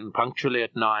day, when punctually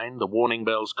at 9 the warning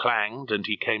bells clanged and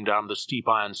he came down the steep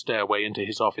iron stairway into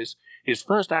his office, his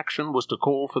first action was to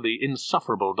call for the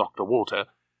insufferable Dr. Walter,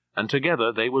 and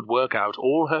together they would work out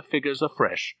all her figures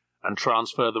afresh and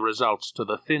transfer the results to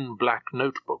the thin black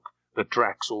notebook that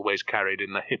Drax always carried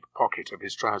in the hip pocket of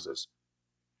his trousers.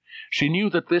 She knew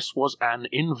that this was an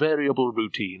invariable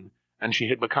routine, and she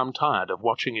had become tired of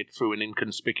watching it through an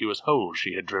inconspicuous hole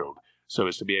she had drilled, so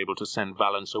as to be able to send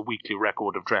Valance a weekly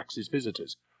record of Drax's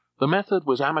visitors. The method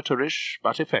was amateurish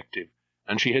but effective,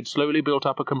 and she had slowly built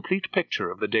up a complete picture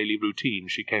of the daily routine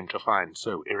she came to find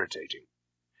so irritating.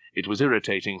 It was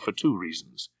irritating for two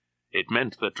reasons. It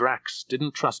meant that Drax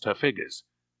didn't trust her figures,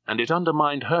 and it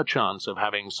undermined her chance of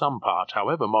having some part,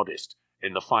 however modest,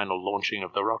 in the final launching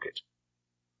of the rocket.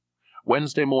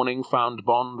 Wednesday morning found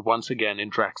Bond once again in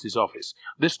Drax's office,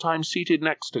 this time seated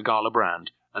next to Gala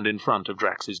Brand and in front of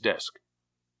Drax's desk.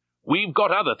 "We've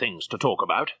got other things to talk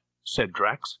about," said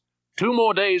Drax. "2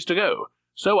 more days to go,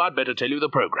 so I'd better tell you the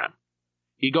program."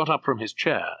 He got up from his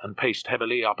chair and paced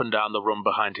heavily up and down the room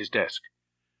behind his desk.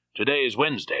 "Today is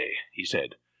Wednesday," he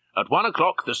said. "At 1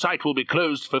 o'clock the site will be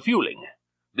closed for fueling.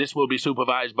 This will be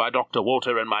supervised by Dr.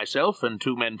 Walter and myself and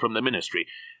 2 men from the Ministry.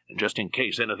 And just in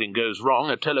case anything goes wrong,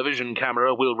 a television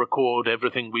camera will record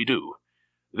everything we do.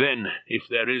 Then, if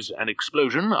there is an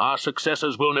explosion, our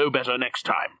successors will know better next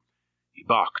time." He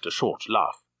barked a short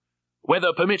laugh.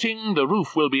 "Weather permitting, the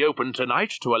roof will be open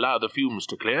tonight to allow the fumes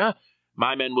to clear.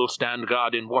 My men will stand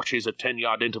guard in watches at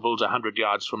 10-yard intervals 100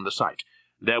 yards from the site.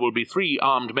 There will be 3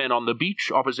 armed men on the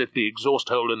beach opposite the exhaust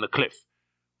hole in the cliff.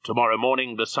 Tomorrow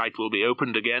morning the site will be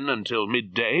opened again until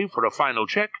midday for a final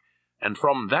check, and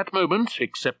from that moment,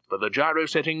 except for the gyro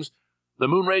settings, the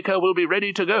Moonraker will be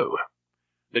ready to go.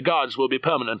 The guards will be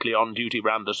permanently on duty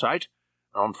round the site.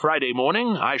 On Friday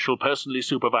morning I shall personally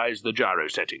supervise the gyro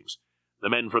settings. The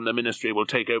men from the Ministry will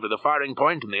take over the firing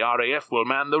point, and the RAF will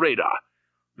man the radar.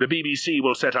 The BBC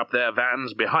will set up their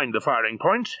vans behind the firing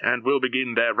point, and will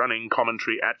begin their running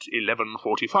commentary at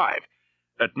 11:45.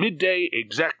 At midday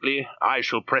exactly I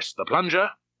shall press the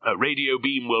plunger, a radio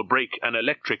beam will break an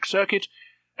electric circuit,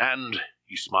 and,"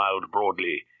 he smiled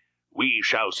broadly, "we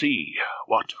shall see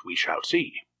what we shall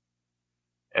see."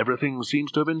 "Everything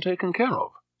seems to have been taken care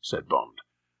of," said Bond.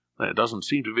 "There doesn't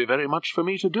seem to be very much for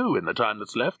me to do in the time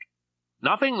that's left."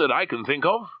 "Nothing that I can think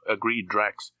of," agreed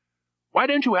Drax. "Why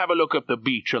don't you have a look at the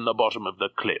beach and the bottom of the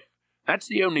cliff? That's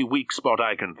the only weak spot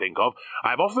I can think of.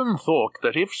 I've often thought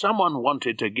that if someone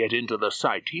wanted to get into the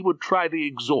site, he would try the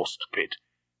exhaust pit.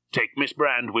 Take Miss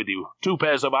Brand with you, 2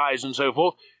 pairs of eyes and so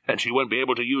forth, and she won't be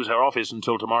able to use her office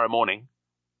until tomorrow morning."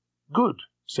 "Good,"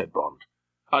 said Bond.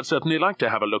 "I'd certainly like to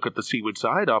have a look at the seaward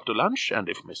side after lunch, and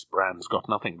if Miss Brand's got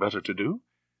nothing better to do—"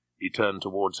 He turned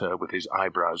towards her with his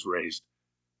eyebrows raised.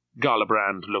 Gala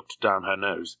Brand looked down her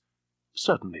nose.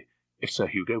 "Certainly, if Sir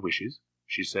Hugo wishes,"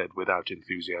 she said without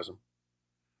enthusiasm.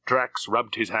 Drax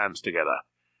rubbed his hands together.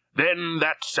 "Then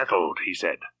that's settled," he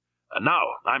said. "And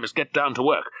now I must get down to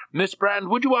work. Miss Brand,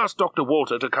 would you ask Dr.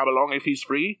 Walter to come along if he's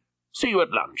free? See you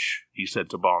at lunch," he said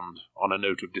to Bond, on a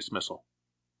note of dismissal.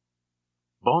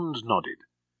 Bond nodded.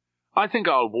 "I think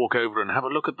I'll walk over and have a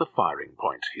look at the firing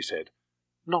point," he said,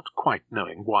 not quite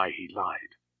knowing why he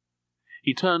lied.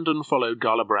 He turned and followed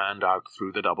Gala Brand out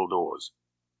through the double doors.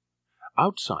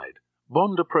 Outside,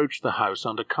 Bond approached the house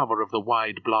under cover of the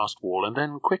wide blast wall and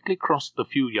then quickly crossed the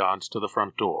few yards to the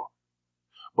front door.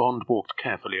 Bond walked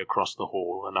carefully across the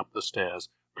hall and up the stairs,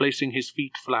 placing his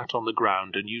feet flat on the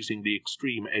ground and using the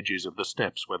extreme edges of the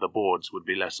steps where the boards would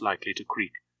be less likely to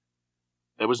creak.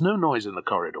 There was no noise in the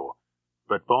corridor,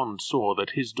 but Bond saw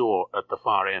that his door at the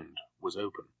far end was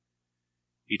open.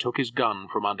 He took his gun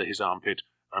from under his armpit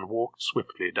and walked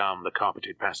swiftly down the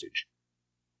carpeted passage.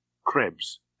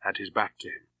 Krebs had his back to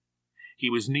him. He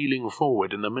was kneeling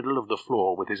forward in the middle of the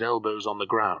floor with his elbows on the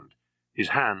ground, His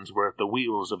hands were at the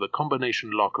wheels of the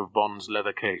combination lock of Bond's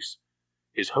leather case.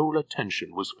 His whole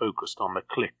attention was focused on the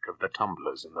click of the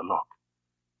tumblers in the lock.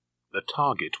 The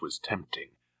target was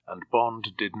tempting, and Bond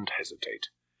didn't hesitate.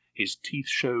 His teeth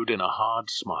showed in a hard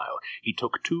smile. He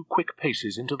took 2 quick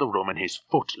paces into the room, and his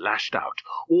foot lashed out.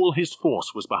 All his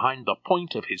force was behind the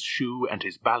point of his shoe, and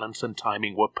his balance and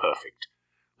timing were perfect.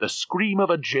 The scream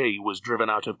of a jay was driven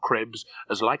out of Krebs,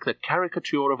 as like the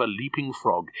caricature of a leaping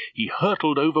frog, he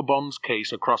hurtled over Bond's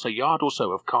case across a yard or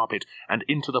so of carpet and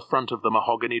into the front of the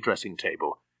mahogany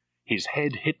dressing-table. His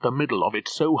head hit the middle of it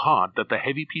so hard that the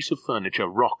heavy piece of furniture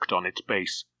rocked on its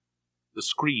base. The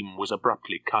scream was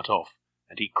abruptly cut off,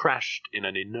 and he crashed in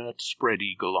an inert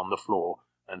spread-eagle on the floor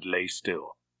and lay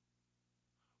still.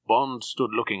 Bond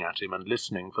stood looking at him and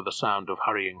listening for the sound of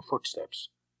hurrying footsteps,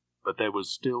 but there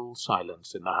was still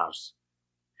silence in the house.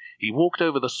 He walked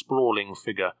over the sprawling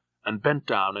figure and bent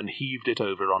down and heaved it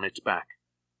over on its back.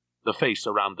 The face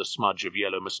around the smudge of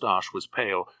yellow moustache was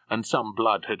pale, and some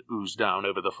blood had oozed down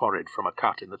over the forehead from a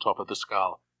cut in the top of the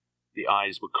skull. The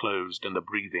eyes were closed and the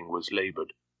breathing was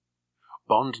laboured.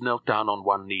 Bond knelt down on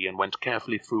one knee and went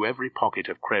carefully through every pocket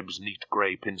of Krebs' neat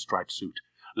grey pinstripe suit,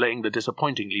 laying the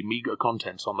disappointingly meagre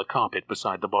contents on the carpet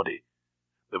beside the body.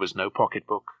 There was no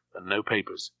pocketbook and no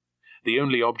papers. The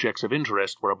only objects of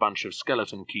interest were a bunch of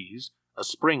skeleton keys, a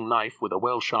spring knife with a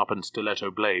well-sharpened stiletto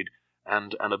blade,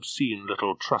 and an obscene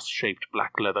little truss-shaped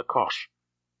black leather coche.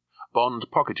 Bond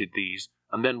pocketed these,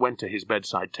 and then went to his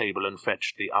bedside table and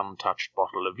fetched the untouched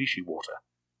bottle of Vichy water.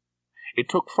 It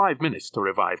took 5 minutes to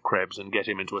revive Krebs and get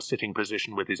him into a sitting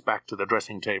position with his back to the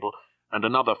dressing-table, and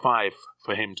another 5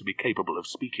 for him to be capable of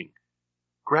speaking.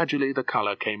 Gradually the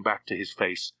colour came back to his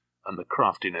face, and the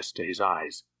craftiness to his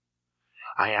eyes.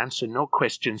 "I answer no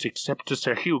questions except to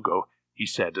Sir Hugo," he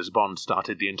said as Bond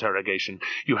started the interrogation.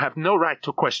 "You have no right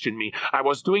to question me. I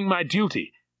was doing my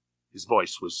duty." His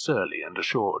voice was surly and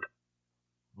assured.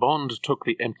 Bond took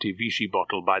the empty Vichy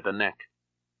bottle by the neck.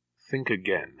 "Think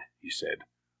again," he said,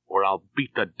 "or I'll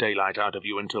beat the daylight out of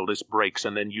you until this breaks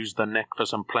and then use the neck for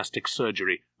some plastic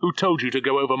surgery. Who told you to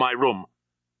go over my room?"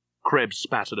 Krebs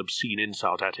spat an obscene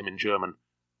insult at him in German.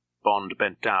 Bond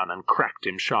bent down and cracked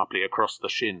him sharply across the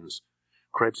shins.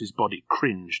 Krebs's body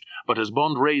cringed, but as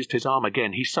Bond raised his arm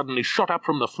again, he suddenly shot up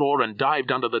from the floor and dived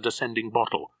under the descending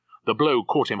bottle. The blow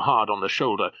caught him hard on the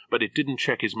shoulder, but it didn't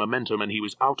check his momentum, and he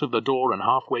was out of the door and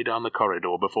halfway down the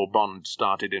corridor before Bond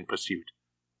started in pursuit.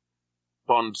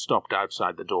 Bond stopped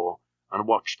outside the door and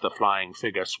watched the flying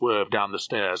figure swerve down the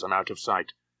stairs and out of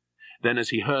sight. Then,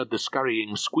 as he heard the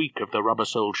scurrying squeak of the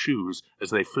rubber-soled shoes as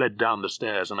they fled down the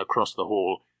stairs and across the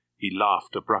hall, he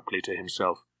laughed abruptly to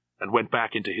himself and went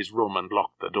back into his room and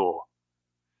locked the door.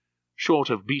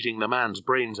 Short of beating the man's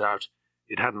brains out,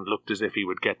 it hadn't looked as if he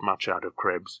would get much out of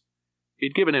Krebs.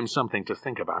 He'd given him something to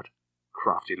think about.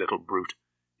 Crafty little brute.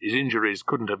 His injuries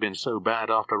couldn't have been so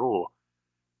bad after all.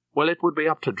 Well, it would be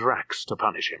up to Drax to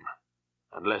punish him.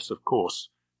 Unless, of course,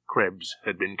 Krebs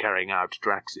had been carrying out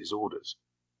Drax's orders.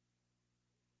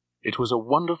 It was a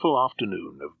wonderful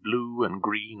afternoon of blue and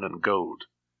green and gold.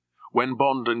 When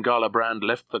Bond and Garlebrand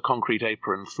left the concrete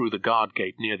apron through the guard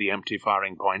gate near the empty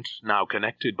firing point, now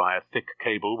connected by a thick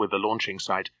cable with the launching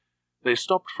site, they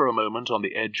stopped for a moment on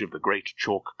the edge of the great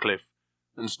chalk cliff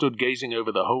and stood gazing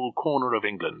over the whole corner of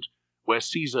England, where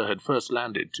Caesar had first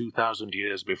landed 2,000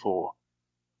 years before.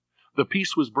 The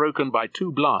peace was broken by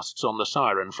 2 blasts on the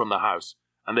siren from the house,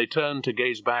 and they turned to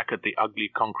gaze back at the ugly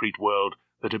concrete world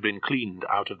that had been cleaned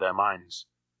out of their minds.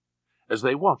 As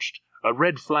they watched, a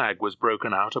red flag was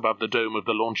broken out above the dome of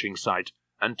the launching site,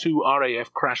 and 2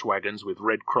 RAF crash wagons with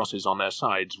red crosses on their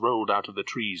sides rolled out of the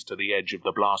trees to the edge of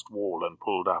the blast wall and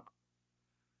pulled up.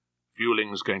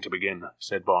 "Fueling's going to begin,"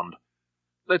 said Bond.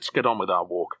 "Let's get on with our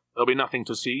walk. There'll be nothing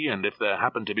to see, and if there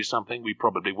happened to be something, we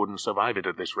probably wouldn't survive it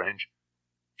at this range."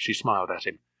 She smiled at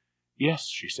him. "Yes,"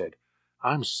 she said,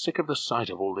 "I'm sick of the sight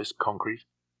of all this concrete."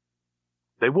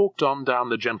 They walked on down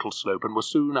the gentle slope and were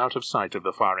soon out of sight of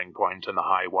the firing point and the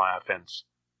high wire fence.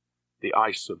 The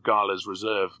ice of Gala's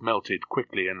reserve melted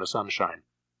quickly in the sunshine.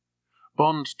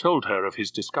 Bond told her of his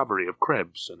discovery of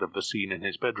Krebs and of the scene in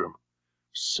his bedroom.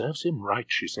 "Serves him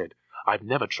right," she said. "I've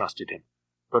never trusted him.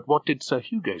 But what did Sir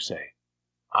Hugo say?"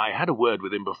 "I had a word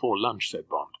with him before lunch," said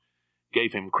Bond.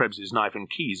 "Gave him Krebs's knife and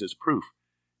keys as proof.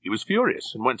 He was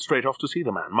furious and went straight off to see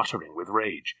the man, muttering with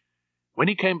rage. When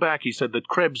he came back, he said that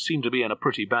Krebs seemed to be in a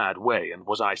pretty bad way, and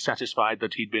was I satisfied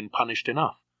that he'd been punished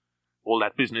enough? All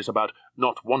that business about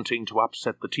not wanting to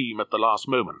upset the team at the last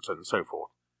moment, and so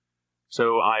forth.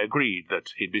 So I agreed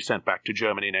that he'd be sent back to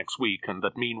Germany next week, and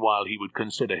that meanwhile he would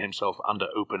consider himself under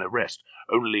open arrest,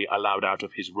 only allowed out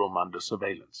of his room under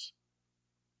surveillance."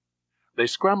 They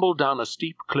scrambled down a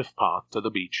steep cliff path to the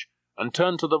beach, and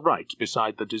turned to the right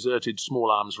beside the deserted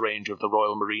small-arms range of the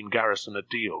Royal Marine garrison at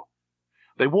Deal.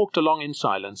 They walked along in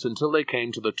silence until they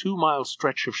came to the 2-mile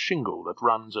stretch of shingle that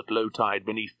runs at low tide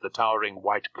beneath the towering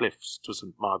white cliffs to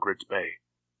St. Margaret's Bay.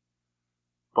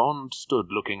 Bond stood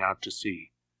looking out to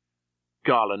sea.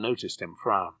 Gala noticed him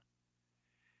frown.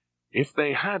 If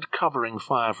they had covering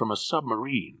fire from a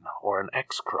submarine or an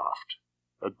X-craft,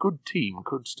 a good team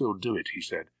could still do it, he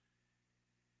said.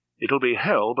 "It'll be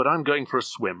hell, but I'm going for a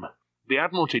swim. The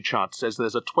Admiralty chart says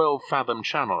there's a 12-fathom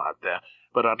channel out there,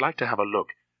 but I'd like to have a look.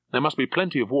 There must be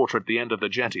plenty of water at the end of the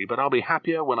jetty, but I'll be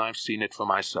happier when I've seen it for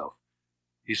myself."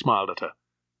 He smiled at her.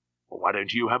 "Well, why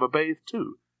don't you have a bathe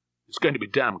too? It's going to be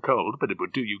damn cold, but it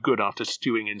would do you good after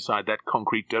stewing inside that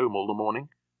concrete dome all the morning."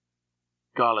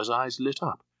 Gala's eyes lit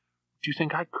up. "Do you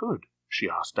think I could?" she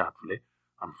asked doubtfully.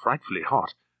 "I'm frightfully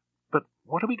hot. But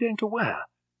what are we going to wear?"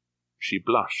 She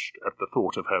blushed at the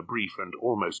thought of her brief and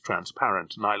almost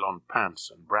transparent nylon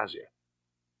pants and brassiere.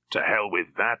 "To hell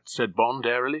with that," said Bond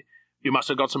airily. "You must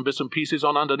have got some bits and pieces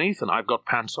on underneath, and I've got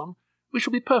pants on. We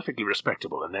shall be perfectly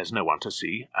respectable, and there's no one to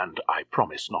see, and I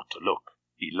promise not to look,"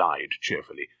 he lied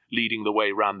cheerfully, leading the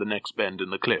way round the next bend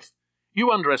in the cliff.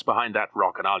 "You undress behind that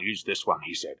rock, and I'll use this one,"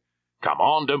 he said. "Come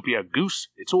on, don't be a goose.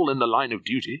 It's all in the line of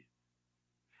duty."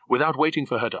 Without waiting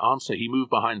for her to answer, he moved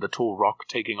behind the tall rock,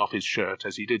 taking off his shirt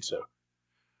as he did so.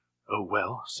 "Oh,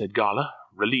 well," said Gala,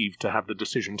 relieved to have the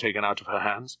decision taken out of her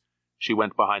hands. She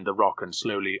went behind the rock and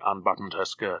slowly unbuttoned her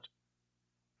skirt.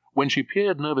 When she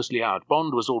peered nervously out,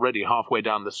 Bond was already halfway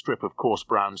down the strip of coarse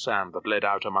brown sand that led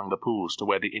out among the pools to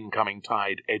where the incoming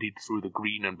tide eddied through the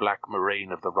green and black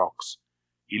moraine of the rocks.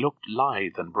 He looked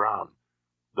lithe and brown.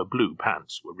 The blue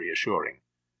pants were reassuring.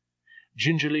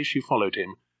 Gingerly she followed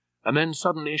him, and then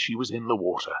suddenly she was in the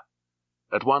water.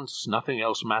 At once nothing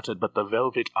else mattered but the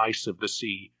velvet ice of the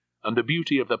sea, and the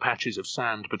beauty of the patches of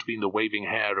sand between the waving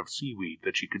hair of seaweed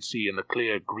that she could see in the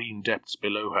clear green depths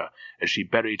below her as she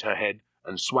buried her head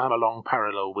and swam along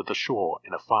parallel with the shore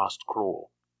in a fast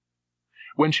crawl.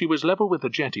 When she was level with the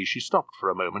jetty, she stopped for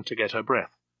a moment to get her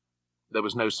breath. There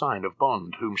was no sign of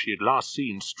Bond, whom she had last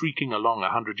seen streaking along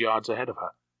 100 yards ahead of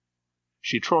her.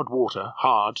 She trod water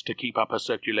hard to keep up her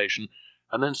circulation,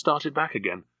 and then started back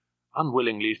again,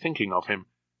 unwillingly thinking of him,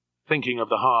 thinking of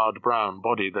the hard brown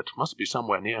body that must be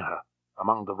somewhere near her,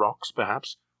 among the rocks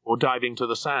perhaps, or diving to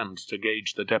the sand to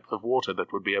gauge the depth of water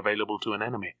that would be available to an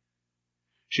enemy.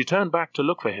 She turned back to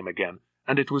look for him again,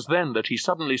 and it was then that he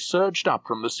suddenly surged up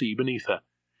from the sea beneath her.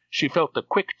 She felt the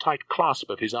quick, tight clasp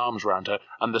of his arms round her,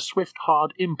 and the swift,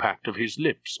 hard impact of his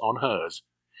lips on hers.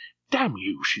 "Damn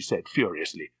you," she said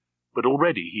furiously, but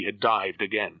already he had dived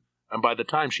again, and by the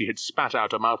time she had spat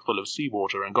out a mouthful of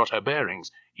sea-water and got her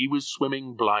bearings, he was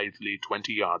swimming blithely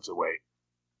 20 yards away.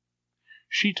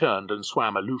 She turned and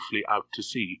swam aloofly out to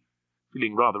sea,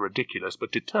 feeling rather ridiculous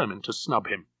but determined to snub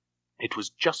him. It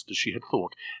was just as she had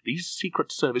thought. These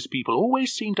Secret Service people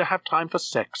always seemed to have time for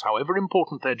sex, however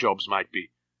important their jobs might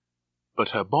be. But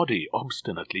her body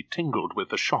obstinately tingled with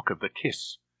the shock of the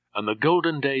kiss, and the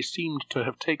golden day seemed to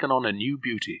have taken on a new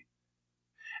beauty.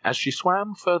 As she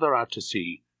swam further out to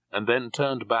sea, and then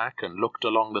turned back and looked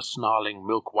along the snarling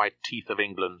milk-white teeth of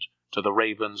England to the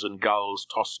ravens and gulls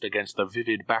tossed against the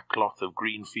vivid backcloth of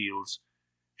green fields,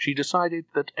 she decided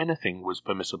that anything was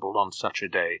permissible on such a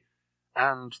day,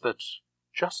 and that,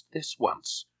 just this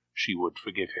once, she would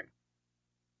forgive him.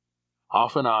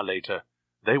 Half an hour later,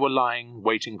 they were lying,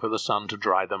 waiting for the sun to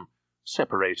dry them,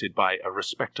 separated by a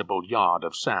respectable yard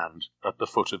of sand at the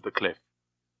foot of the cliff.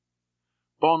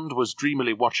 Bond was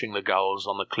dreamily watching the gulls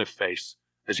on the cliff face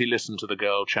as he listened to the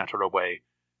girl chatter away,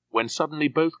 when suddenly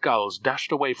both gulls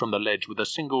dashed away from the ledge with a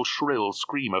single shrill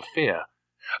scream of fear.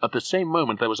 At the same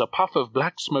moment there was a puff of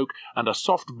black smoke and a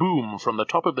soft boom from the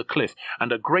top of the cliff,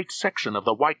 and a great section of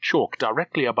the white chalk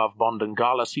directly above Bond and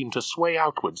Gala seemed to sway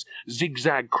outwards,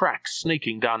 zigzag cracks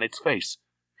snaking down its face.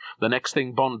 The next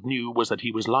thing Bond knew was that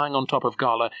he was lying on top of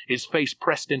Gala, his face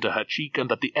pressed into her cheek, and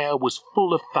that the air was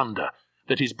full of thunder,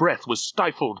 that his breath was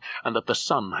stifled, and that the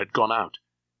sun had gone out.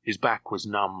 His back was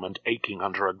numb and aching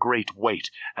under a great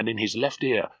weight, and in his left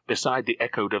ear, beside the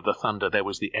echo of the thunder, there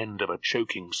was the end of a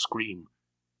choking scream.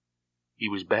 He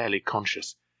was barely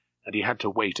conscious, and he had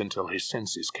to wait until his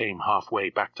senses came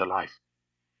halfway back to life.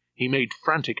 He made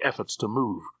frantic efforts to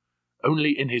move.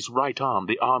 Only in his right arm,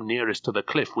 the arm nearest to the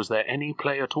cliff, was there any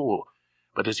play at all,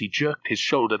 but as he jerked his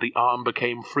shoulder the arm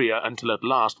became freer until at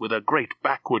last, with a great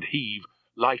backward heave,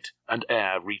 light and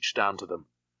air reached down to them.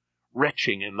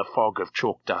 Retching in the fog of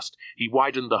chalk dust, he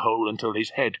widened the hole until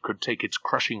his head could take its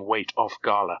crushing weight off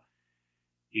Gala.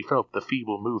 He felt the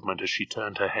feeble movement as she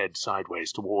turned her head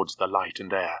sideways towards the light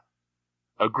and air.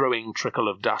 A growing trickle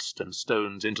of dust and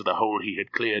stones into the hole he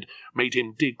had cleared made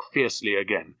him dig fiercely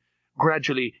again.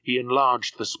 Gradually he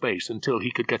enlarged the space until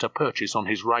he could get a purchase on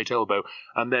his right elbow,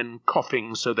 and then,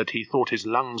 coughing so that he thought his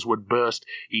lungs would burst,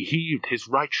 he heaved his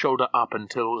right shoulder up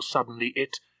until suddenly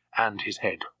it and his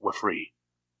head were free.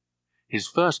 His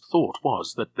first thought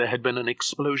was that there had been an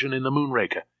explosion in the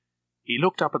Moonraker. He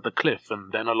looked up at the cliff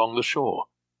and then along the shore.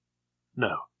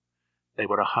 No, they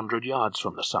were 100 yards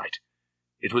from the site.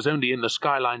 It was only in the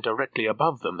skyline directly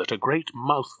above them that a great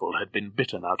mouthful had been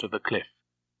bitten out of the cliff.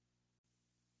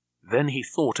 Then he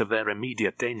thought of their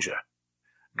immediate danger.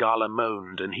 Gala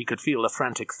moaned, and he could feel the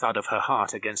frantic thud of her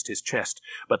heart against his chest,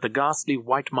 but the ghastly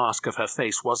white mask of her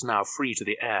face was now free to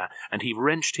the air, and he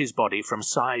wrenched his body from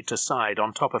side to side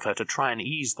on top of her to try and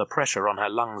ease the pressure on her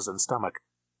lungs and stomach.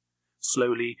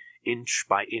 Slowly, inch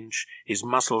by inch, his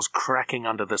muscles cracking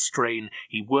under the strain,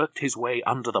 he worked his way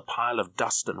under the pile of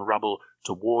dust and rubble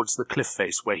towards the cliff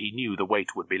face where he knew the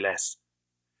weight would be less.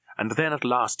 And then at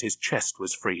last his chest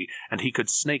was free, and he could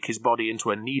snake his body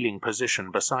into a kneeling position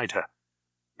beside her.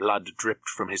 Blood dripped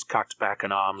from his cut back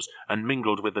and arms, and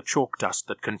mingled with the chalk dust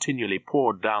that continually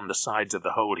poured down the sides of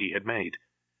the hole he had made.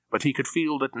 But he could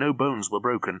feel that no bones were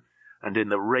broken, and in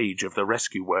the rage of the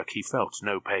rescue work he felt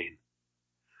no pain.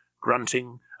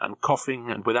 Grunting and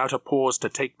coughing, and without a pause to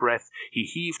take breath, he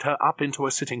heaved her up into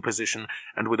a sitting position,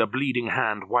 and with a bleeding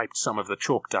hand wiped some of the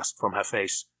chalk dust from her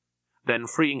face. Then,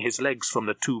 freeing his legs from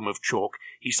the tomb of chalk,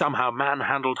 he somehow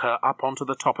manhandled her up onto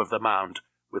the top of the mound,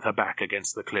 with her back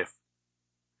against the cliff.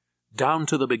 Down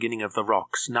to the beginning of the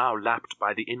rocks, now lapped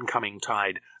by the incoming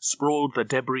tide, sprawled the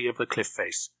debris of the cliff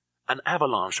face, an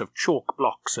avalanche of chalk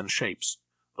blocks and shapes.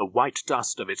 The white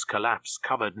dust of its collapse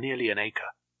covered nearly an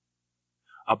acre.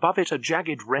 Above it a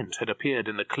jagged rent had appeared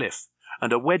in the cliff,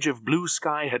 and a wedge of blue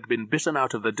sky had been bitten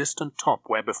out of the distant top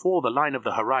where before the line of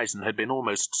the horizon had been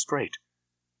almost straight.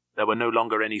 There were no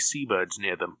longer any seabirds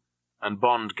near them, and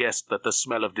Bond guessed that the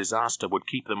smell of disaster would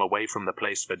keep them away from the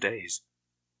place for days.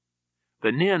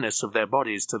 The nearness of their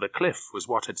bodies to the cliff was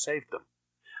what had saved them.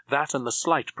 That and the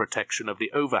slight protection of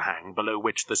the overhang below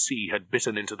which the sea had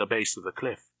bitten into the base of the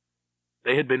cliff.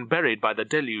 They had been buried by the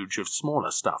deluge of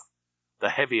smaller stuff. The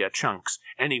heavier chunks,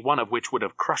 any one of which would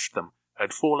have crushed them,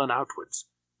 had fallen outwards,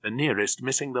 the nearest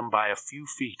missing them by a few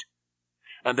feet.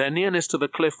 And their nearness to the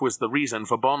cliff was the reason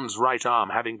for Bond's right arm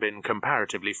having been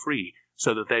comparatively free,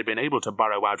 so that they had been able to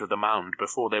burrow out of the mound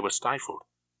before they were stifled.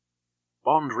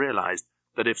 Bond realized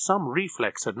that if some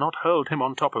reflex had not hurled him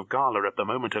on top of Gala at the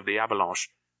moment of the avalanche,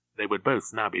 they would both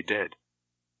now be dead.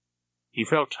 He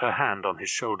felt her hand on his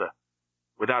shoulder.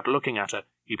 Without looking at her,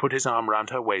 he put his arm round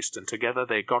her waist, and together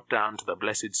they got down to the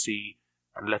blessed sea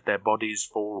and let their bodies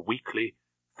fall weakly,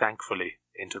 thankfully,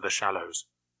 into the shallows.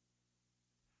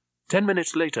 10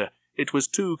 minutes later, it was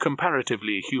two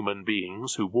comparatively human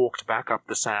beings who walked back up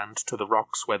the sand to the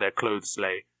rocks where their clothes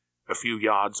lay, a few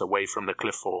yards away from the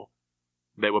cliff fall.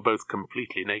 They were both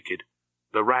completely naked.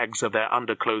 The rags of their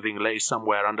underclothing lay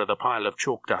somewhere under the pile of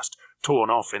chalk dust, torn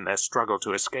off in their struggle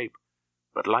to escape.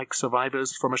 But like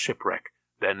survivors from a shipwreck,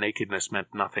 their nakedness meant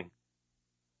nothing.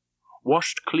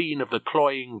 Washed clean of the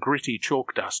cloying, gritty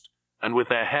chalk dust, and with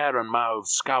their hair and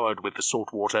mouths scoured with the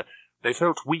salt water, they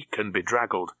felt weak and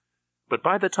bedraggled. But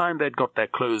by the time they'd got their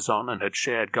clothes on and had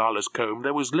shared Gala's comb,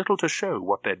 there was little to show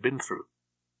what they'd been through.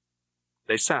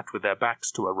 They sat with their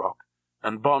backs to a rock,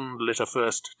 and Bond lit a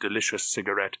first delicious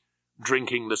cigarette,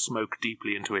 drinking the smoke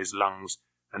deeply into his lungs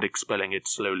and expelling it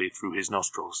slowly through his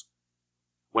nostrils.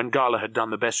 When Gala had done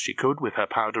the best she could with her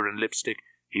powder and lipstick,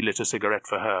 he lit a cigarette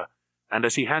for her, and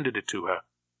as he handed it to her,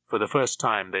 for the first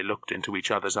time they looked into each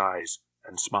other's eyes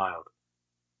and smiled.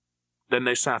 Then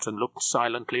they sat and looked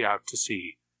silently out to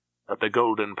sea, at the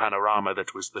golden panorama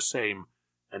that was the same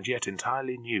and yet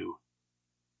entirely new.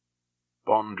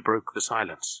 Bond broke the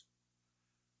silence.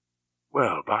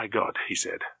 "Well, by God," he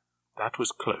said, "that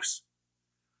was close."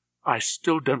 "I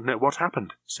still don't know what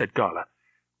happened," said Gala,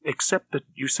 "except that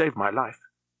you saved my life."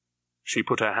 She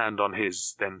put her hand on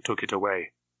his, then took it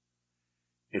away.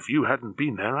 "If you hadn't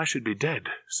been there, I should be dead,"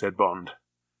 said Bond.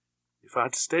 "If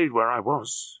I'd stayed where I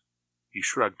was—" He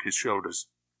shrugged his shoulders.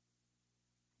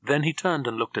 Then he turned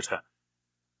and looked at her.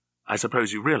 "I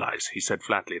suppose you realize," he said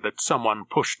flatly, "that someone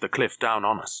pushed the cliff down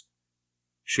on us."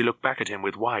 She looked back at him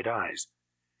with wide eyes.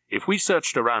 "If we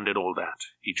searched around in all that,"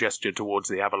 he gestured towards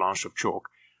the avalanche of chalk,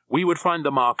 "we would find the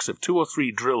marks of 2 or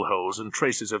 3 drill holes and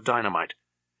traces of dynamite.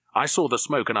 I saw the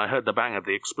smoke and I heard the bang of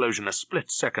the explosion a split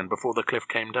second before the cliff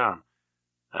came down.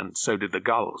 And so did the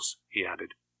gulls," he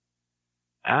added.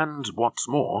 "And, what's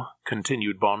more,"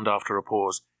 continued Bond after a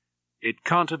pause, "it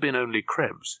can't have been only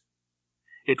Krebs.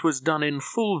 It was done in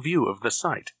full view of the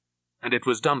site, and it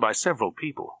was done by several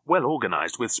people, well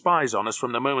organized, with spies on us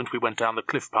from the moment we went down the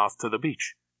cliff path to the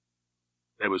beach.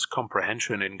 There was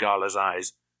comprehension in Gala's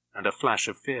eyes, and a flash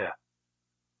of fear.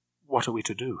 "What are we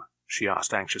to do?" she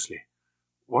asked anxiously.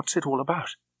 "What's it all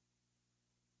about?"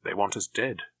 "They want us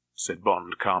dead," said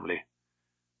Bond calmly.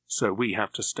 "So we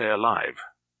have to stay alive.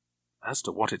 As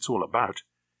to what it's all about,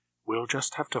 we'll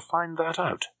just have to find that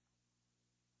out."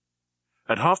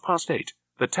 At 8:30,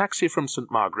 the taxi from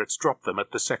St. Margaret's dropped them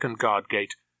at the second guard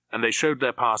gate, and they showed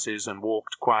their passes and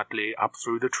walked quietly up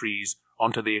through the trees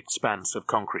onto the expanse of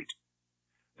concrete.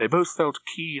 They both felt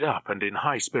keyed up and in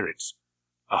high spirits.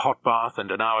 A hot bath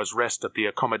and an hour's rest at the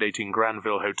accommodating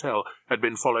Granville Hotel had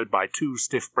been followed by 2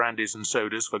 stiff brandies and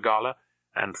sodas for Gala,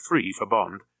 and 3 for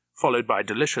Bond, followed by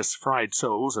delicious fried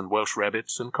soles and Welsh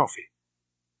rabbits and coffee.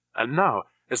 And now,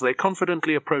 as they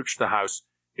confidently approached the house,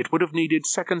 it would have needed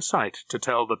second sight to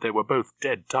tell that they were both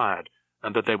dead tired,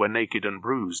 and that they were naked and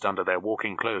bruised under their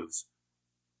walking clothes.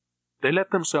 They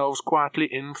let themselves quietly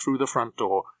in through the front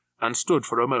door, and stood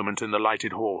for a moment in the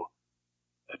lighted hall.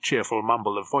 A cheerful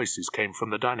mumble of voices came from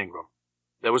the dining room.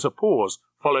 There was a pause,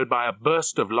 followed by a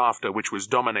burst of laughter which was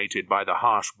dominated by the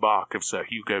harsh bark of Sir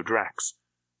Hugo Drax.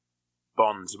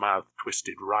 Bond's mouth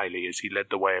twisted wryly as he led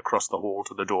the way across the hall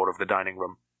to the door of the dining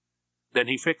room. Then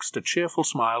he fixed a cheerful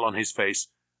smile on his face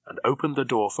and opened the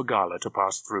door for Gala to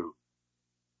pass through.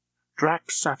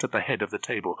 Drax sat at the head of the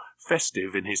table,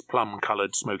 festive in his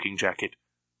plum-coloured smoking jacket.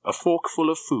 A forkful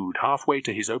of food halfway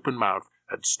to his open mouth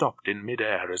had stopped in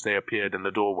mid-air as they appeared in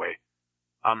the doorway.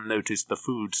 Unnoticed, the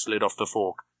food slid off the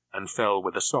fork and fell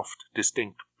with a soft,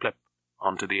 distinct plep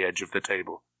onto the edge of the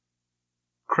table.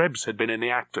 Krebs had been in the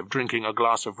act of drinking a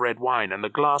glass of red wine, and the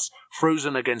glass,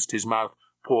 frozen against his mouth,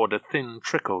 poured a thin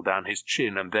trickle down his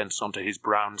chin and thence onto his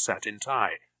brown satin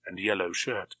tie and yellow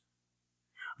shirt.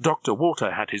 Dr.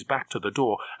 Walter had his back to the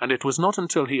door, and it was not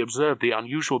until he observed the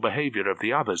unusual behaviour of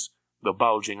the others, the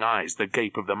bulging eyes, the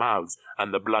gape of the mouths,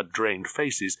 and the blood-drained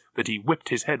faces, that he whipped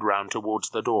his head round towards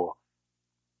the door.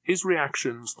 His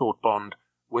reactions, thought Bond,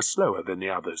 were slower than the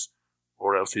others,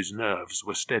 or else his nerves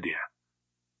were steadier.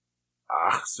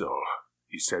 "Ach so,"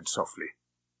 he said softly.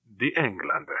 "The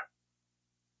Englander."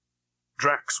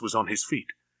 Drax was on his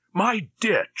feet. "My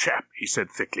dear chap," he said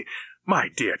thickly, "my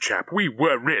dear chap, we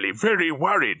were really very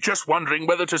worried, just wondering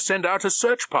whether to send out a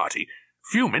search party.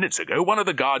 Few minutes ago, one of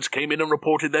the guards came in and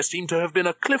reported there seemed to have been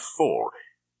a cliff fall."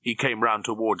 He came round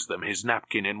towards them, his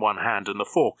napkin in one hand and the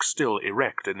fork still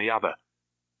erect in the other.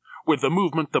 With the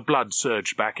movement, the blood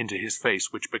surged back into his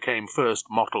face, which became first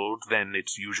mottled, then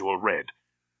its usual red.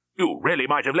 "You really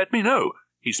might have let me know."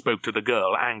 He spoke to the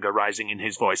girl, anger rising in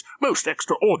his voice. "Most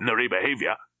extraordinary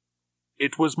behaviour."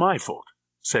 "It was my fault,"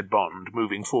 said Bond,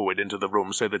 moving forward into the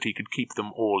room so that he could keep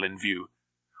them all in view.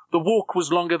 "The walk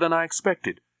was longer than I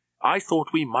expected. I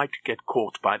thought we might get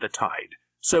caught by the tide,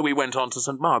 so we went on to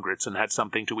St. Margaret's and had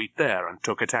something to eat there and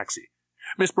took a taxi.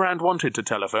 Miss Brand wanted to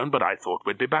telephone, but I thought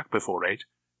we'd be back before 8.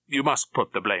 You must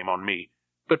put the blame on me.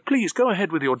 But please go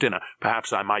ahead with your dinner.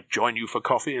 Perhaps I might join you for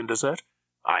coffee and dessert.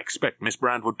 I expect Miss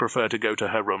Brand would prefer to go to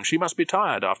her room. She must be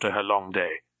tired after her long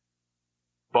day."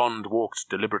 Bond walked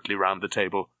deliberately round the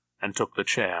table and took the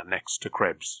chair next to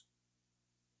Krebs.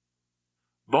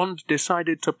 Bond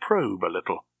decided to probe a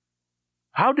little.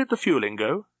 "How did the fueling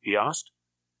go?" he asked.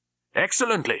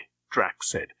 "Excellently," Drax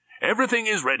said. "Everything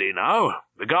is ready now.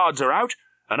 The guards are out,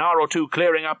 an hour or two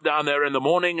clearing up down there in the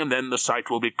morning, and then the site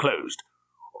will be closed.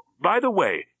 By the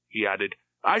way," he added,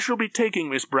 "I shall be taking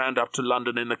Miss Brand up to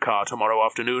London in the car tomorrow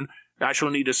afternoon. I shall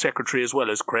need a secretary as well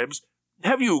as Krebs.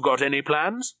 Have you got any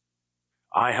plans?"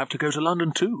 "I have to go to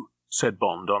London too," said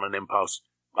Bond on an impulse.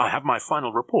 "I have my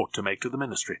final report to make to the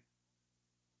Ministry."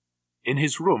 In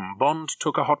his room, Bond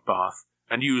took a hot bath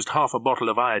and used half a bottle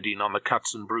of iodine on the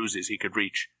cuts and bruises he could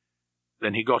reach.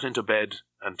 Then he got into bed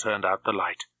and turned out the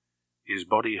light. His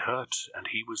body hurt and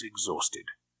he was exhausted.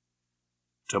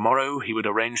 Tomorrow he would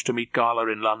arrange to meet Gala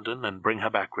in London and bring her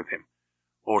back with him.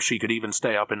 Or she could even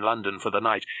stay up in London for the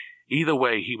night. Either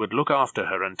way, he would look after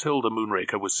her until the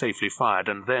Moonraker was safely fired,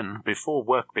 and then, before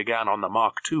work began on the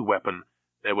Mark II weapon,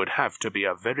 there would have to be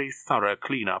a very thorough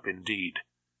clean-up indeed.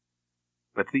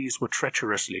 But these were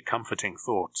treacherously comforting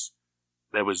thoughts.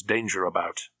 There was danger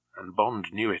about, and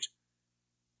Bond knew it.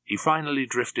 He finally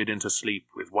drifted into sleep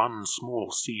with one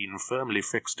small scene firmly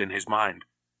fixed in his mind.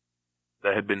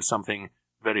 There had been something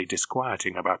very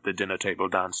disquieting about the dinner table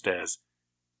downstairs.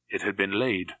 It had been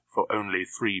laid for only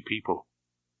 3 people.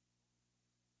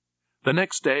 The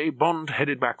next day, Bond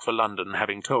headed back for London,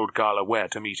 having told Gala where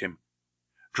to meet him.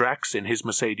 Drax in his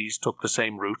Mercedes took the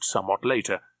same route somewhat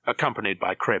later, accompanied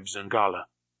by Krebs and Gala.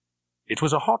 It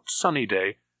was a hot, sunny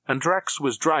day, and Drax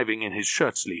was driving in his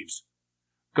shirt-sleeves.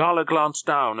 Gala glanced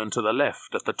down and to the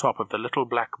left at the top of the little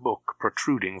black book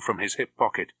protruding from his hip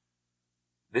pocket.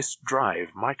 This drive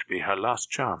might be her last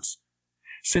chance.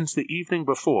 Since the evening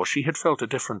before, she had felt a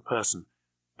different person.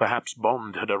 Perhaps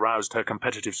Bond had aroused her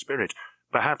competitive spirit.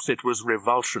 Perhaps it was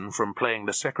revulsion from playing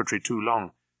the secretary too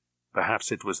long.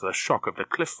 Perhaps it was the shock of the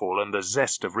cliff fall and the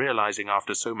zest of realizing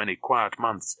after so many quiet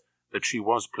months that she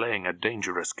was playing a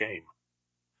dangerous game.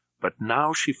 But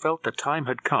now she felt the time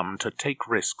had come to take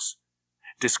risks.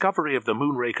 Discovery of the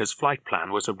Moonraker's flight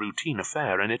plan was a routine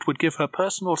affair, and it would give her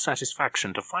personal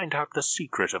satisfaction to find out the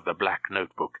secret of the black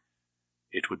notebook.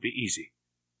 It would be easy.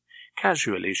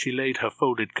 Casually she laid her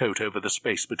folded coat over the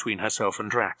space between herself and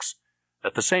Drax.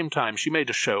 At the same time she made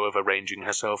a show of arranging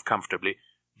herself comfortably,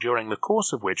 during the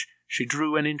course of which she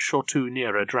drew an inch or two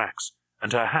nearer Drax,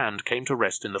 and her hand came to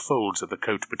rest in the folds of the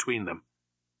coat between them.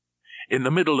 In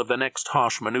the middle of the next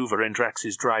harsh manoeuvre in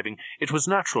Drax's driving, it was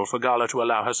natural for Gala to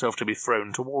allow herself to be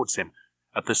thrown towards him.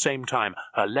 At the same time,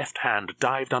 her left hand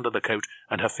dived under the coat,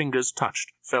 and her fingers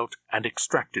touched, felt, and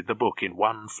extracted the book in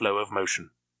one flow of motion.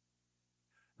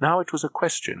 Now it was a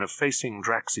question of facing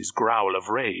Drax's growl of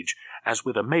rage, as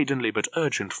with a maidenly but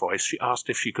urgent voice she asked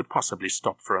if she could possibly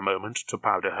stop for a moment to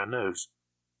powder her nose.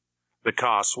 The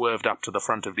car swerved up to the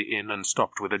front of the inn and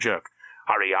stopped with a jerk.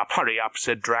 Hurry up,"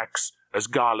 said Drax, as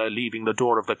Gala, leaving the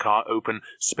door of the car open,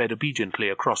 sped obediently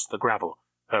across the gravel,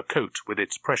 her coat with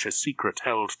its precious secret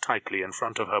held tightly in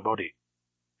front of her body.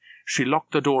 She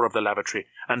locked the door of the lavatory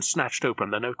and snatched open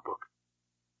the notebook.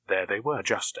 There they were,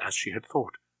 just as she had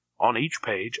thought. On each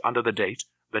page, under the date,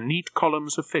 the neat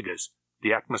columns of figures,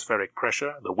 the atmospheric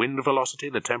pressure, the wind velocity,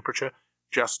 the temperature,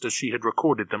 just as she had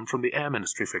recorded them from the Air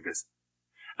Ministry figures.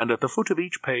 And at the foot of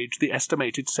each page the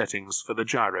estimated settings for the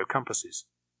gyro compasses.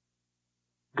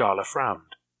 Gala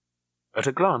frowned. At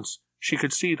a glance she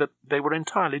could see that they were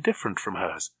entirely different from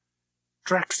hers.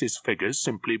 Drax's figures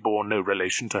simply bore no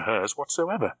relation to hers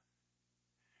whatsoever.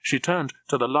 She turned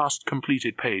to the last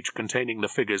completed page containing the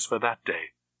figures for that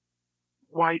day.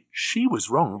 Why, she was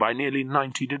wrong by nearly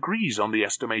 90 degrees on the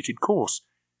estimated course.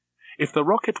 If the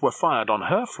rocket were fired on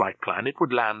her flight plan, it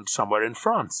would land somewhere in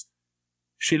France.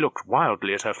 She looked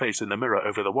wildly at her face in the mirror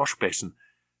over the wash basin.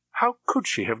 How could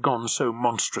she have gone so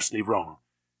monstrously wrong?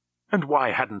 And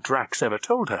why hadn't Drax ever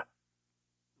told her?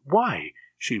 Why,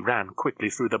 she ran quickly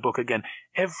through the book again,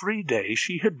 every day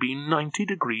she had been 90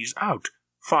 degrees out,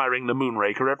 firing the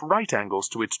Moonraker at right angles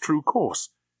to its true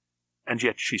course. And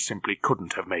yet she simply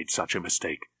couldn't have made such a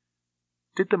mistake.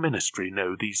 Did the Ministry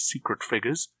know these secret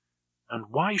figures? And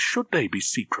why should they be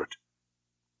secret?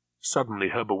 Suddenly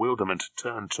her bewilderment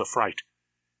turned to fright.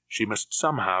 She must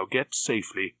somehow get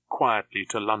safely, quietly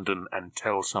to London and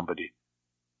tell somebody.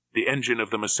 The engine of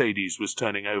the Mercedes was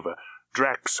turning over.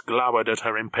 Drax glowered at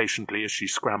her impatiently as she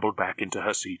scrambled back into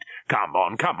her seat. Come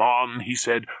on, he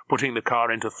said, putting the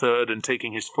car into third and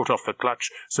taking his foot off the clutch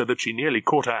so that she nearly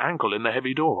caught her ankle in the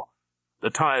heavy door. The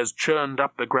tires churned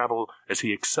up the gravel as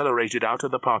he accelerated out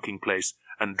of the parking place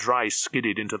and dry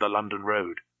skidded into the London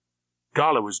road.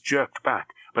 Gala was jerked back,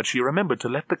 but she remembered to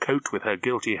let the coat with her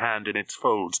guilty hand in its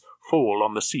folds fall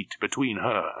on the seat between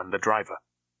her and the driver.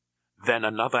 Then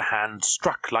another hand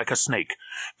struck like a snake.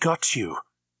 Got you!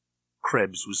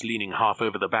 Krebs was leaning half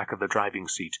over the back of the driving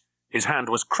seat. His hand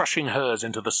was crushing hers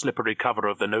into the slippery cover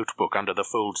of the notebook under the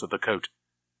folds of the coat.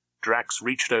 Drax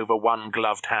reached over one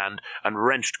gloved hand and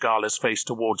wrenched Gala's face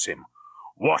towards him.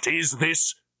 What is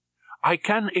this? I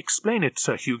can explain it,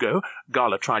 Sir Hugo.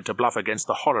 Gala tried to bluff against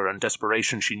the horror and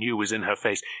desperation she knew was in her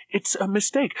face. It's a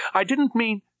mistake. I didn't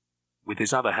mean... With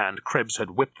his other hand, Krebs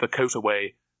had whipped the coat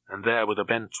away, and there were the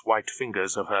bent white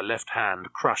fingers of her left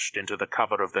hand crushed into the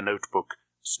cover of the notebook,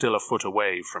 still a foot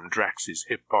away from Drax's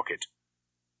hip pocket.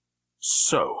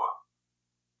 So.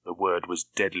 The word was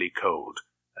deadly cold,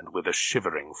 and with a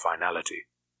shivering finality.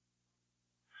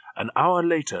 An hour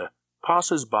later,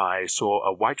 passers-by saw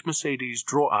a white Mercedes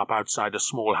draw up outside a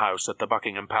small house at the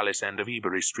Buckingham Palace end of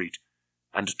Ebury Street,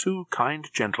 and two kind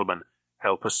gentlemen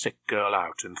help a sick girl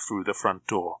out and through the front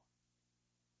door.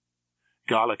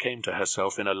 Gala came to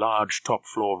herself in a large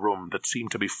top-floor room that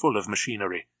seemed to be full of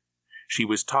machinery. She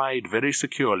was tied very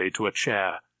securely to a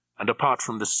chair, and apart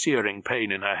from the searing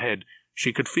pain in her head,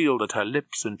 she could feel that her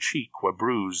lips and cheek were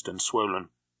bruised and swollen.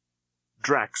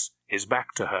 Drax, his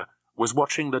back to her, was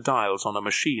watching the dials on a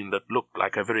machine that looked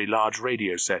like a very large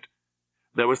radio set.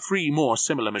 There were 3 more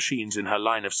similar machines in her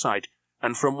line of sight,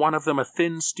 and from one of them a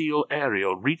thin steel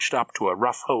aerial reached up to a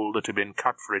rough hole that had been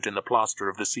cut for it in the plaster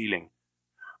of the ceiling.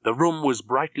 The room was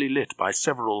brightly lit by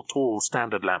several tall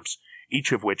standard lamps,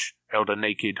 each of which held a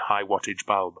naked high-wattage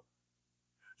bulb.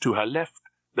 To her left,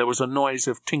 There was a noise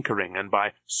of tinkering, and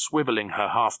by swivelling her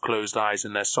half-closed eyes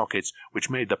in their sockets, which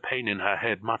made the pain in her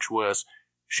head much worse,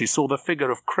 she saw the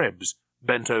figure of Krebs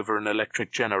bent over an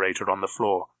electric generator on the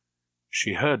floor.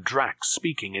 She heard Drax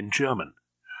speaking in German.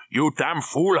 "You damn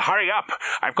fool, hurry up!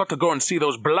 I've got to go and see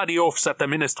those bloody oafs at the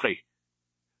ministry."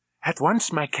 "At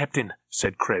once, my captain,"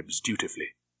 said Krebs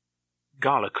dutifully.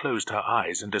 Gala closed her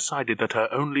eyes and decided that her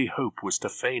only hope was to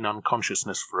feign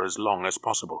unconsciousness for as long as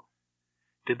possible.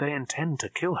 Did they intend to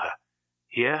kill her?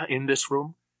 Here, in this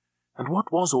room? And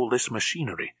what was all this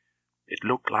machinery? It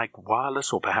looked like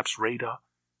wireless or perhaps radar.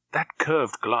 That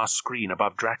curved glass screen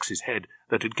above Drax's head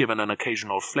that had given an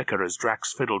occasional flicker as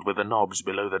Drax fiddled with the knobs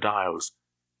below the dials.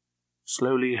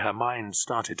 Slowly her mind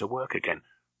started to work again.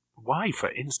 Why, for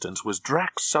instance, was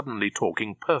Drax suddenly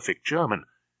talking perfect German?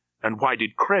 And why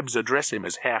did Krebs address him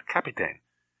as Herr Kapitän?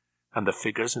 And the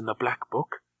figures in the black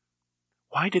book?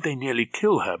 Why did they nearly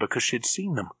kill her because she'd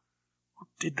seen them? What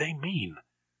did they mean?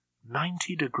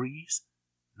 90 degrees?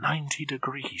 90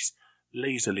 degrees.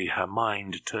 Lazily her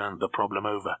mind turned the problem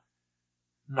over.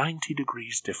 90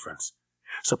 degrees difference.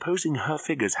 Supposing her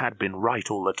figures had been right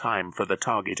all the time for the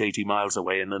target 80 miles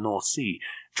away in the North Sea,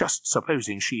 just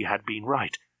supposing she had been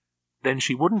right, then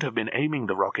she wouldn't have been aiming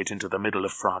the rocket into the middle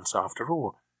of France after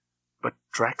all. But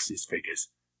Drax's figures,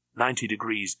 90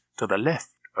 degrees to the left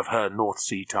of her North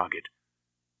Sea target.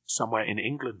 Somewhere in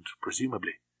England,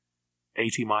 presumably.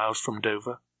 80 miles from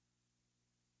Dover?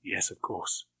 Yes, of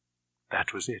course.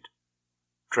 That was it.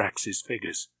 Drax's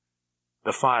figures.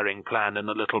 The firing plan in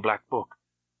the little black book.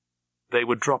 They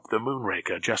would drop the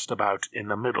Moonraker just about in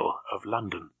the middle of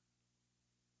London.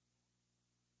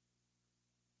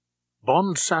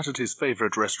 Bond sat at his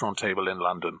favourite restaurant table in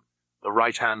London, the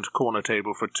right-hand corner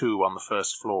table for two on the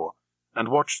first floor, and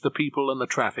watched the people and the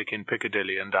traffic in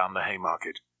Piccadilly and down the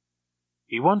Haymarket.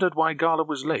 He wondered why Gala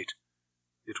was late.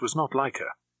 It was not like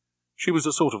her. She was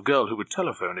the sort of girl who would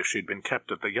telephone if she'd been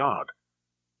kept at the Yard.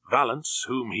 Valence,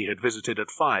 whom he had visited at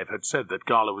 5, had said that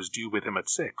Gala was due with him at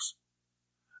 6.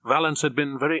 Valence had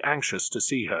been very anxious to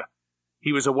see her.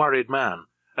 He was a worried man,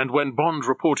 and when Bond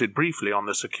reported briefly on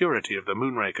the security of the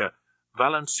Moonraker,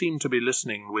 Valence seemed to be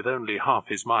listening with only half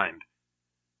his mind.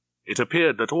 It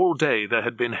appeared that all day there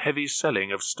had been heavy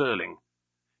selling of sterling.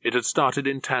 It had started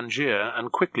in Tangier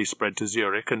and quickly spread to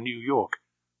Zurich and New York.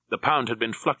 The pound had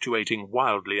been fluctuating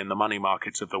wildly in the money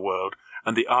markets of the world,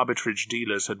 and the arbitrage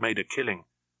dealers had made a killing.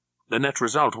 The net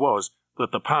result was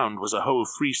that the pound was a whole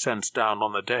 3 cents down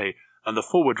on the day, and the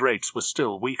forward rates were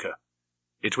still weaker.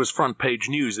 It was front-page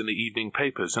news in the evening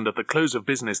papers, and at the close of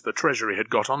business the Treasury had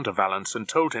got on to Valence and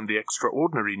told him the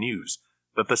extraordinary news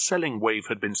that the selling wave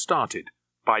had been started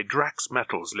by Drax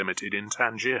Metals Limited in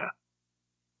Tangier.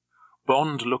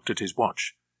 Bond looked at his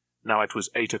watch. Now it was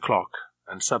 8 o'clock,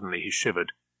 and suddenly he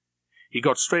shivered. He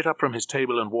got straight up from his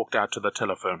table and walked out to the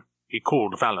telephone. He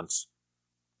called Valence.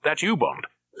 "That you, Bond?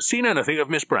 Seen anything of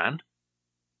Miss Brand?"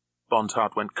 Bond's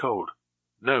heart went cold.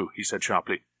 "No," he said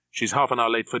sharply. "She's half an hour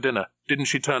late for dinner. Didn't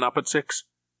she turn up at 6?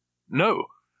 "No,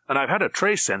 and I've had a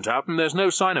trace sent out, and there's no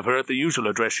sign of her at the usual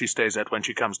address she stays at when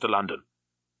she comes to London."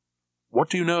 "What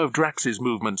do you know of Drax's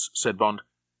movements?" said Bond.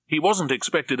 "He wasn't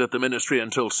expected at the ministry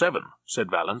until 7,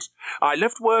 said Valence. "I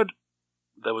left word—"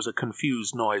 There was a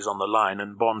confused noise on the line,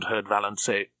 and Bond heard Valence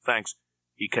say, "Thanks."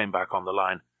 He came back on the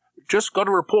line. "Just got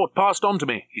a report passed on to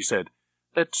me," he said.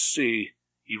 "Let's see."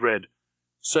 He read,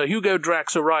 "Sir Hugo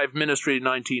Drax arrived ministry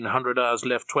 1900 hours,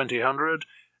 left 2000,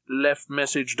 left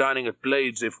message dining at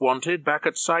Blades if wanted, back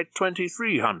at site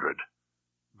 2300.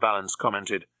 Valence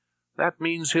commented, "That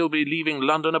means he'll be leaving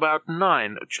London about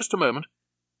 9. Just a moment."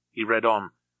 He read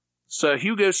on. "Sir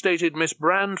Hugo stated Miss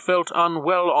Brand felt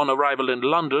unwell on arrival in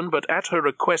London, but at her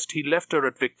request he left her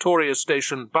at Victoria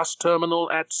Station bus terminal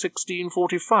at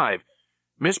 16:45.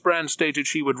 Miss Brand stated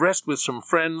she would rest with some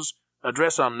friends,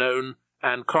 address unknown,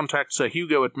 and contact Sir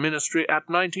Hugo at Ministry at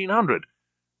 1900.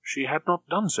 She had not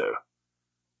done so."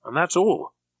 "And that's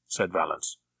all," said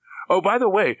Valence. "Oh, by the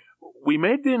way, we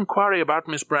made the inquiry about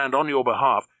Miss Brand on your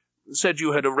behalf. Said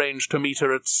you had arranged to meet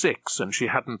her at 6, and she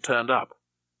hadn't turned up."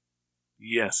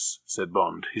 "Yes," said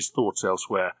Bond, his thoughts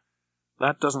elsewhere.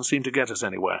 "That doesn't seem to get us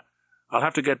anywhere. I'll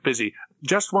have to get busy.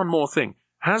 Just one more thing.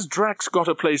 Has Drax got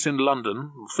a place in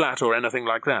London, flat or anything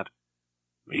like that?"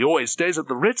 "He always stays at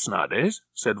the Ritz nowadays,"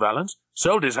 said Valence.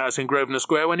 "Sold his house in Grosvenor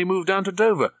Square when he moved down to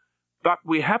Dover. But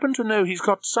we happen to know he's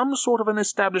got some sort of an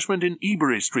establishment in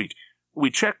Ebury Street.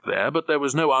 We checked there, but there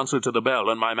was no answer to the bell,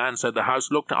 and my man said the house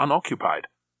looked unoccupied."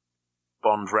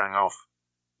 Bond rang off.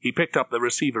 He picked up the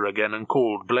receiver again and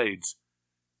called Blades.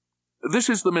 "This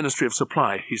is the Ministry of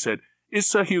Supply," he said. "Is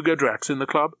Sir Hugo Drax in the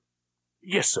club?"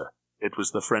 "Yes, sir." It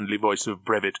was the friendly voice of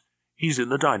Brevet. "He's in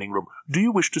the dining room. Do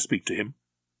you wish to speak to him?"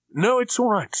 "No, it's all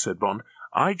right," said Bond.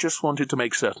 "I just wanted to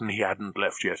make certain he hadn't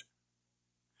left yet."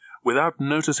 Without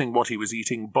noticing what he was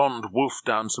eating, Bond wolfed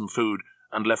down some food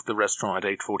and left the restaurant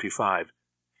at 8:45.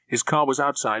 His car was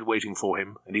outside waiting for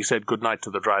him, and he said goodnight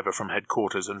to the driver from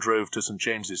headquarters and drove to St.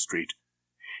 James's Street.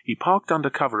 He parked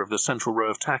under cover of the central row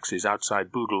of taxis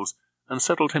outside Boodle's and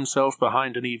settled himself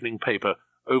behind an evening paper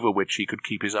over which he could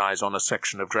keep his eyes on a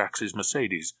section of Drax's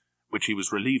Mercedes, which he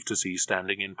was relieved to see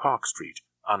standing in Park Street,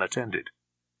 unattended.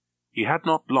 He had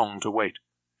not long to wait.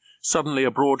 Suddenly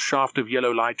a broad shaft of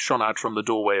yellow light shone out from the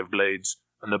doorway of Blades,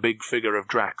 and the big figure of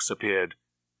Drax appeared.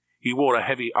 He wore a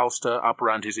heavy ulster up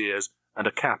round his ears and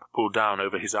a cap pulled down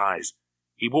over his eyes.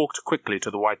 He walked quickly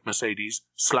to the white Mercedes,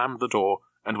 slammed the door,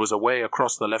 and was away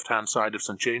across the left-hand side of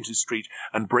St. James's Street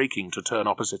and braking to turn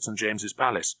opposite St. James's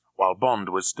Palace, while Bond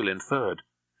was still in third.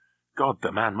 God,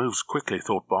 the man moves quickly,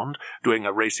 thought Bond, doing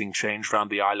a racing change round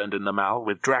the island in the Mall,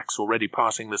 with Drax already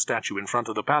passing the statue in front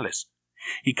of the palace.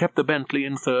 He kept the Bentley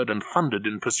in third and thundered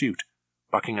in pursuit.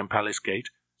 Buckingham Palace Gate,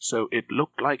 so it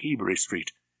looked like Ebury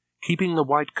Street. Keeping the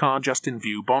white car just in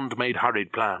view, Bond made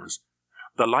hurried plans.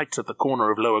 The lights at the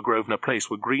corner of Lower Grosvenor Place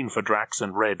were green for Drax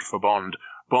and red for Bond.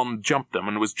 Bond jumped them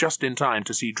and was just in time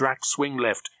to see Drax swing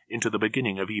left into the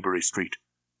beginning of Ebury Street.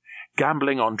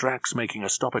 Gambling on Drax making a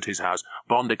stop at his house,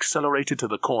 Bond accelerated to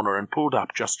the corner and pulled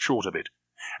up just short of it.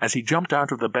 As he jumped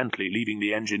out of the Bentley, leaving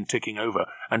the engine ticking over,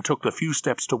 and took the few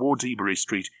steps towards Ebury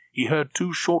Street, he heard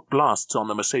 2 short blasts on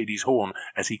the Mercedes horn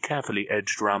as he carefully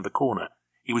edged round the corner.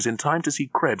 He was in time to see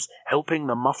Krebs helping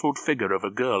the muffled figure of a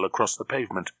girl across the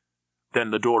pavement.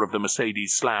 Then the door of the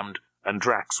Mercedes slammed, and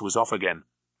Drax was off again.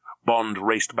 Bond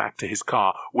raced back to his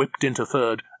car, whipped into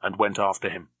third, and went after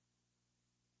him.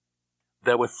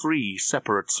 There were 3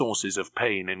 separate sources of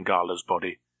pain in Gala's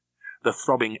body. The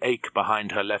throbbing ache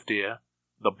behind her left ear,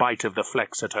 the bite of the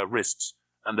flex at her wrists,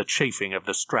 and the chafing of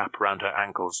the strap round her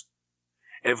ankles.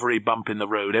 Every bump in the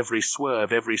road, every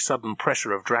swerve, every sudden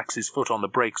pressure of Drax's foot on the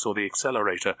brakes or the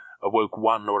accelerator awoke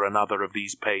one or another of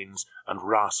these pains and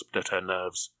rasped at her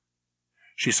nerves.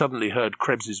 She suddenly heard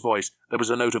Krebs's voice. There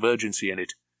was a note of urgency in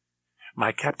it.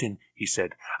 "My captain," he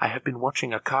said, "I have been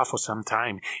watching a car for some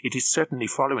time. It is certainly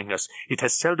following us. It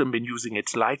has seldom been using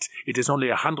its lights. It is only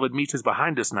 100 meters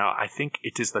behind us now. I think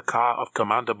it is the car of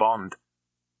Commander Bond."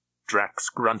 Drax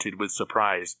grunted with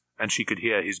surprise, and she could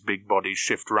hear his big body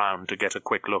shift round to get a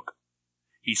quick look.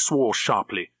 He swore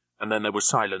sharply, and then there was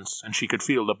silence, and she could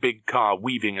feel the big car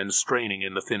weaving and straining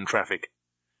in the thin traffic.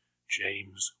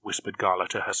 "James," whispered Gala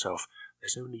to herself,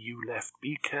 "there's only you left.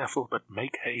 Be careful, but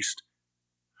make haste."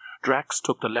 Drax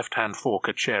took the left-hand fork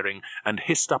at Charing and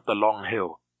hissed up the long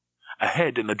hill.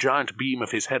 Ahead, in the giant beam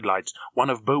of his headlights, one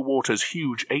of Bowater's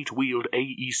huge 8-wheeled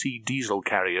AEC diesel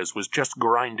carriers was just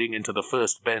grinding into the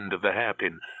first bend of the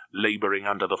hairpin, labouring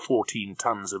under the 14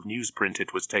 tons of newsprint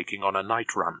it was taking on a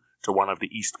night run to one of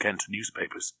the East Kent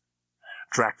newspapers.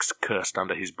 Drax cursed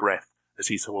under his breath as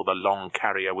he saw the long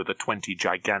carrier with the 20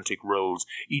 gigantic rolls,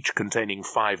 each containing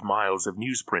 5 miles of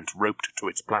newsprint roped to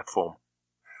its platform.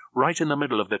 Right in the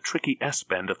middle of the tricky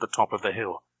S-bend at the top of the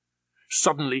hill.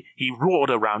 Suddenly he roared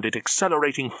around it,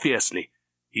 accelerating fiercely.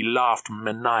 He laughed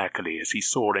maniacally as he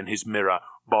saw in his mirror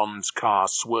Bond's car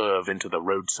swerve into the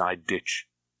roadside ditch.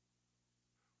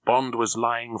 Bond was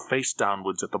lying face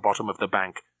downwards at the bottom of the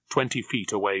bank, 20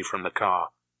 feet away from the car.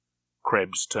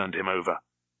 Krebs turned him over.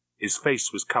 His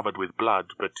face was covered with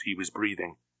blood, but he was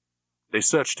breathing. They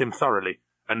searched him thoroughly,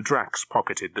 and Drax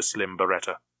pocketed the slim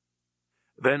Beretta.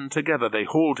 Then together they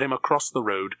hauled him across the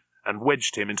road and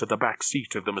wedged him into the back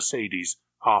seat of the Mercedes,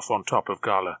 half on top of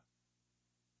Gala.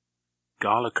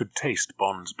 Gala could taste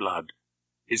Bond's blood.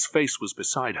 His face was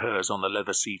beside hers on the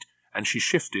leather seat, and she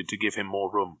shifted to give him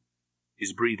more room.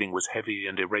 His breathing was heavy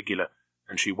and irregular,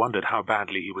 and she wondered how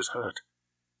badly he was hurt.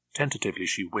 Tentatively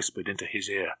she whispered into his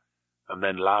ear, and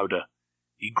then louder.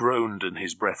 He groaned, and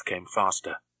his breath came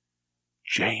faster.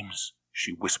 "James,"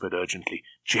 she whispered urgently.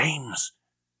 "James!"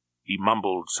 He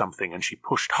mumbled something, and she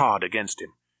pushed hard against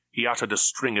him. He uttered a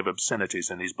string of obscenities,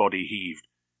 and his body heaved.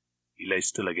 He lay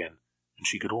still again, and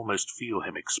she could almost feel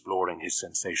him exploring his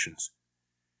sensations.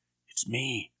 "It's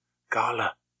me,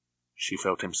 Gala." She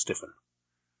felt him stiffen.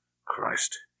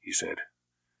 "Christ," he said.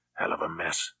 "Hell of a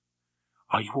mess."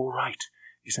 "Are you all right?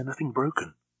 Is anything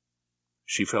broken?"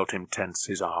 She felt him tense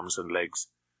his arms and legs.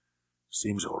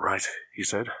 "Seems all right," he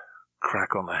said.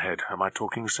 "Crack on the head. Am I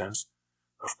talking sense?"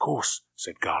 "Of course,"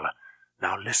 said Gala.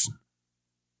 "Now listen."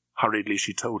 Hurriedly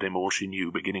she told him all she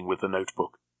knew, beginning with the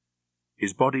notebook.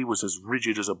 His body was as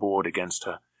rigid as a board against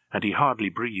her, and he hardly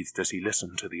breathed as he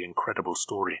listened to the incredible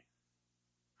story.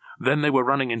 Then they were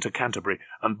running into Canterbury,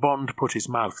 and Bond put his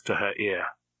mouth to her ear.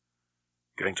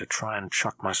 Going to try and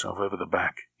chuck myself over the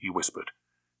back, he whispered.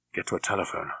 Get to a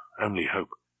telephone. Only hope.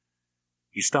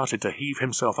 He started to heave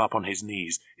himself up on his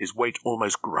knees, his weight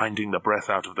almost grinding the breath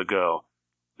out of the girl.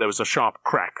 There was a sharp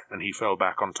crack, and he fell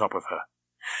back on top of her.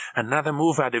 Another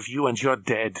move out of you and you're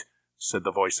dead, said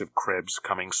the voice of Krebs,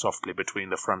 coming softly between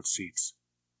the front seats.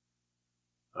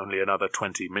 Only another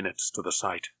 20 minutes to the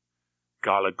sight.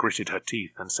 Gala gritted her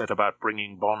teeth and set about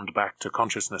bringing Bond back to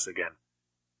consciousness again.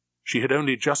 She had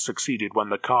only just succeeded when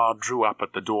the car drew up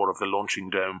at the door of the launching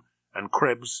dome, and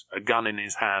Krebs, a gun in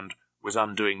his hand, was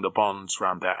undoing the bonds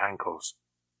round their ankles.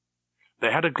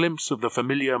 They had a glimpse of the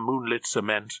familiar moonlit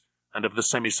cement and of the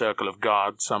semicircle of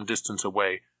guards some distance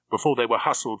away before they were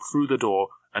hustled through the door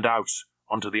and out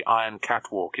onto the iron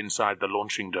catwalk inside the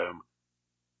launching dome.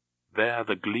 There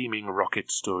the gleaming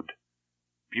rocket stood,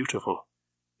 beautiful,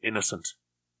 innocent,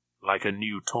 like a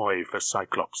new toy for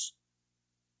Cyclops.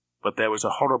 But there was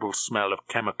a horrible smell of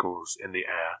chemicals in the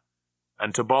air,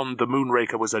 and to Bond the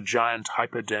Moonraker was a giant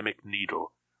hypodermic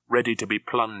needle, ready to be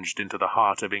plunged into the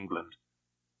heart of England.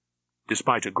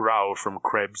 Despite a growl from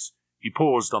Krebs, he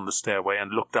paused on the stairway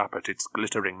and looked up at its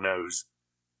glittering nose.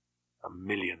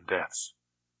 1,000,000 deaths.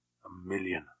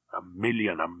 1,000,000,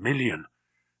 1,000,000, 1,000,000.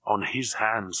 On his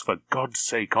hands, for God's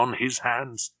sake, on his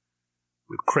hands.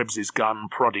 With Krebs's gun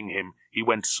prodding him, he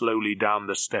went slowly down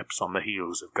the steps on the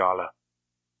heels of Gala.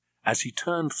 As he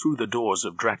turned through the doors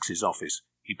of Drax's office,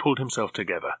 he pulled himself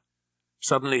together.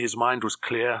 Suddenly his mind was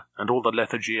clear, and all the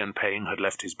lethargy and pain had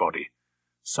left his body.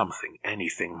 Something,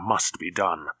 anything, must be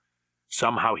done.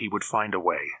 Somehow he would find a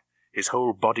way. His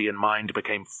whole body and mind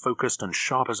became focused and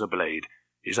sharp as a blade.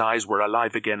 His eyes were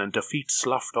alive again, and defeat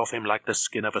sloughed off him like the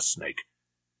skin of a snake.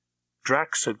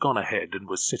 Drax had gone ahead and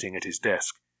was sitting at his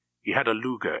desk. He had a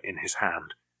Luger in his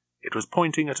hand. It was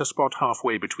pointing at a spot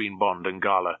halfway between Bond and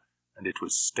Gala, and it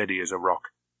was steady as a rock.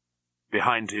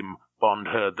 Behind him, Bond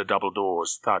heard the double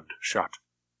doors thud shut.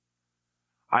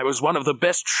 "I was one of the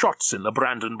best shots in the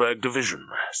Brandenburg Division,"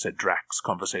 said Drax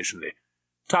conversationally.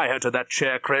 "Tie her to that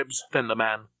chair, Krebs, then the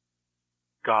man."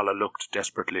 Gala looked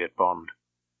desperately at Bond.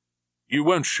 "You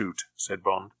won't shoot," said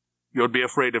Bond. "You'd be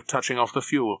afraid of touching off the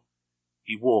fuel."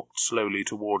 He walked slowly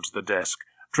towards the desk.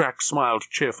 Drax smiled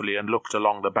cheerfully and looked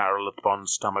along the barrel at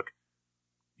Bond's stomach.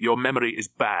 "Your memory is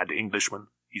bad, Englishman,"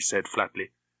 he said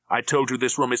flatly. "I told you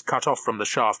this room is cut off from the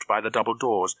shaft by the double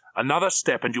doors. Another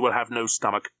step and you will have no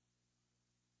stomach."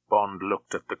 Bond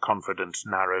looked at the confident,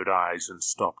 narrowed eyes and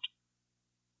stopped.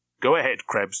 "Go ahead,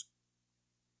 Krebs."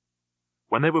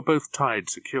 When they were both tied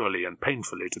securely and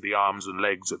painfully to the arms and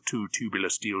legs of two tubular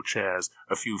steel chairs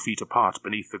a few feet apart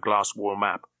beneath the glass wall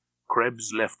map,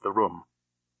 Krebs left the room.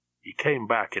 He came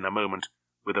back in a moment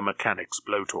with a mechanic's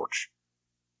blowtorch.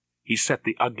 He set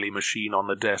the ugly machine on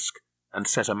the desk and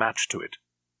set a match to it.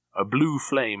 A blue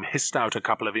flame hissed out a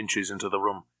couple of inches into the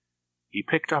room. He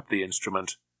picked up the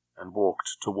instrument and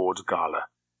walked towards Gala.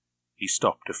 He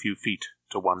stopped a few feet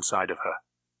to one side of her.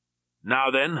 "Now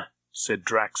then," said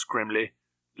Drax grimly,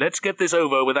 "let's get this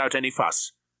over without any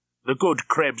fuss. The good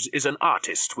Krebs is an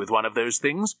artist with one of those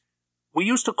things. We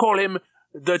used to call him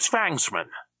the Zwangsman,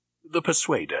 the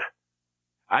Persuader.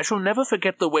 I shall never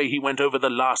forget the way he went over the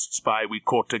last spy we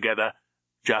caught together,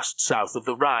 just south of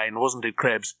the Rhine, wasn't it,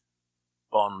 Krebs?"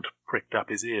 Bond pricked up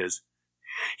his ears.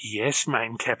 "Yes,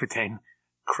 mein Captain,"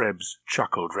 Krebs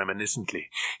chuckled reminiscently.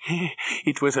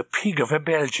 "It was a pig of a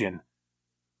Belgian."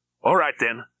 "All right,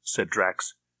 then," said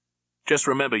Drax. "Just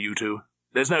remember, you two,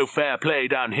 there's no fair play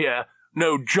down here,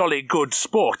 no jolly good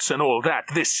sports and all that.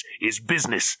 This is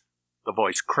business." The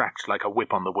voice cracked like a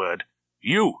whip on the word.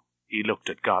 "You," he looked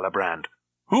at Gala Brand.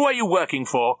 "Who are you working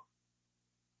for?"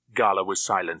 Gala was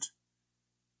silent.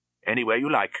 "Anywhere you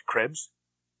like, Krebs."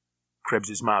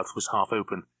 Krebs's mouth was half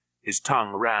open. His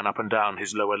tongue ran up and down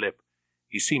his lower lip.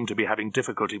 He seemed to be having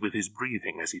difficulty with his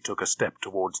breathing as he took a step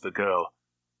towards the girl.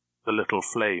 The little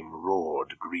flame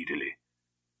roared greedily.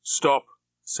 "Stop,"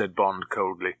 said Bond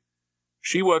coldly.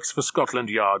 "She works for Scotland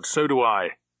Yard, so do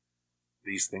I."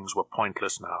 These things were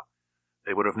pointless now.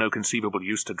 They were of no conceivable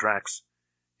use to Drax.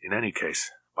 In any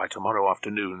case, by tomorrow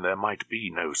afternoon there might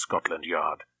be no Scotland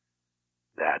Yard.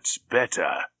 "That's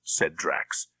better," said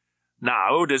Drax.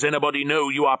 "Now, does anybody know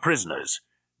you are prisoners?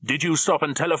 Did you stop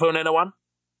and telephone anyone?"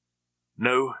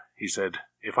 "No," he said.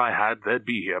 "If I had, they'd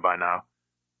be here by now."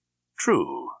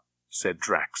 "True," said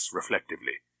Drax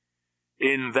reflectively.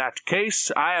 "In that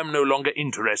case, I am no longer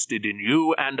interested in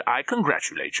you, and I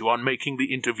congratulate you on making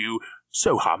the interview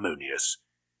so harmonious.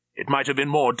 It might have been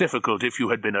more difficult if you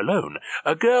had been alone.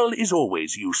 A girl is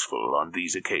always useful on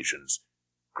these occasions.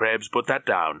 Krebs, put that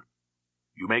down.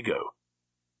 You may go.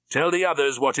 Tell the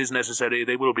others what is necessary,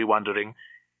 they will be wondering.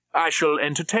 I shall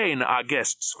entertain our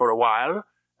guests for a while,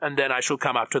 and then I shall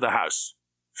come up to the house.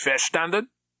 Verstanden?"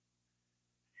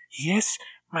 "Yes,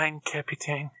 mein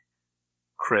Kapitän."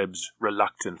 Krebs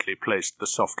reluctantly placed the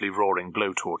softly roaring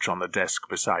blowtorch on the desk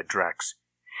beside Drax.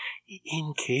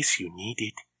 "In case you need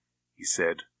it," he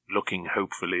said, looking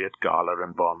hopefully at Gala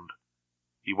and Bond.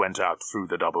 He went out through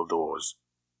the double doors.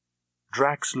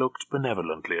 Drax looked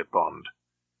benevolently at Bond.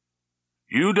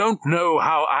 "You don't know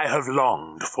how I have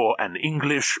longed for an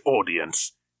English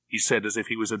audience," he said as if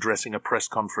he was addressing a press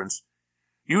conference.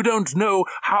 "You don't know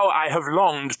how I have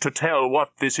longed to tell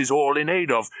what this is all in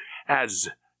aid of, as,"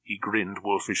 he grinned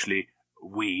wolfishly,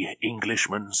 "we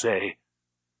Englishmen say."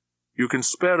 "You can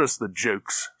spare us the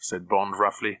jokes," said Bond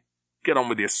roughly. "Get on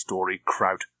with your story,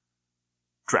 Kraut."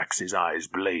 Drax's eyes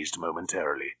blazed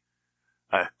momentarily.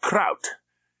 "Kraut.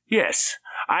 Yes,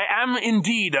 I am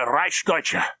indeed a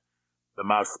Reichsdeutscher." The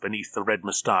mouth beneath the red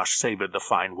moustache savoured the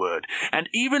fine word. "And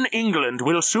even England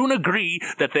will soon agree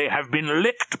that they have been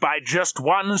licked by just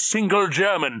one single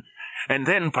German. And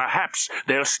then perhaps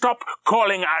they'll stop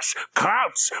calling us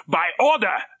Krauts by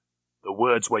order." The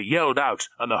words were yelled out,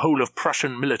 and the whole of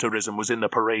Prussian militarism was in the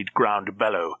parade ground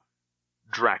bellow.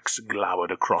 Drax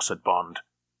glowered across at Bond.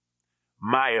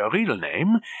 "My real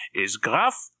name is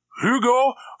Graf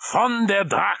Hugo von der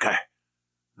Drake.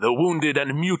 The wounded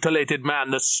and mutilated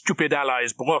man the stupid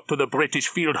Allies brought to the British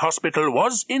field hospital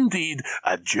was indeed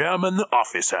a German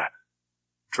officer."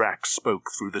 Drax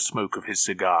spoke through the smoke of his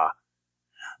cigar.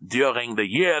 "During the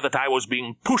year that I was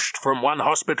being pushed from one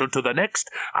hospital to the next,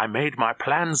 I made my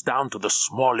plans down to the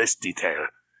smallest detail.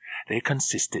 They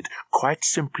consisted, quite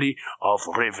simply, of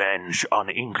revenge on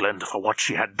England for what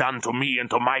she had done to me and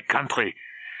to my country.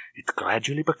 It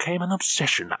gradually became an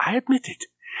obsession, I admit it.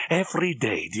 Every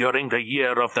day during the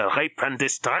year of the rape and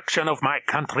destruction of my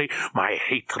country, my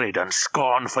hatred and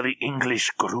scorn for the English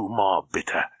grew more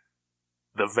bitter."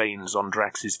 The veins on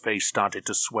Drax's face started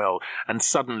to swell, and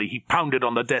suddenly he pounded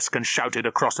on the desk and shouted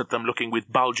across at them, looking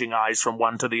with bulging eyes from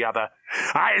one to the other.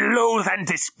 "I loathe and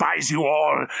despise you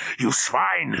all, you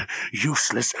swine,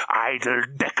 useless, idle,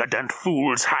 decadent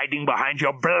fools hiding behind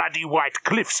your bloody white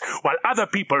cliffs while other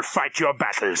people fight your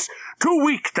battles, too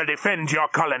weak to defend your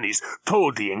colonies,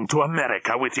 toadying to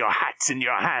America with your hats in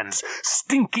your hands,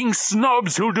 stinking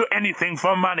snobs who'll do anything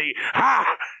for money.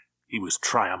 Ha!" He was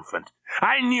triumphant.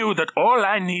 "I knew that all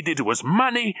I needed was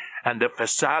money and the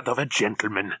facade of a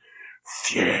gentleman.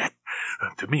 Phew!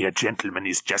 To me a gentleman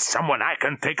is just someone I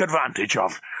can take advantage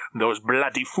of. Those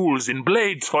bloody fools in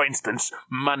Blades, for instance,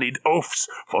 moneyed oafs.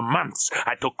 For months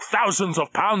I took thousands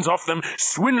of pounds off them,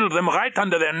 swindled them right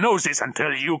under their noses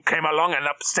until you came along and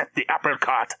upset the apple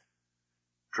cart."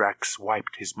 Drax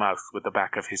wiped his mouth with the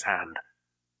back of his hand.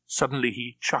 Suddenly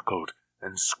he chuckled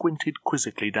and squinted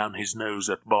quizzically down his nose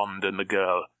at Bond and the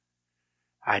girl.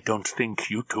 "I don't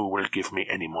think you two will give me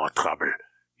any more trouble,"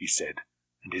 he said,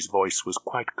 and his voice was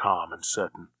quite calm and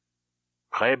certain.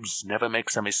 "Krebs never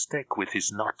makes a mistake with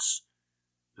his knots.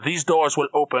 These doors will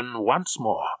open once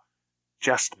more,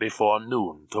 just before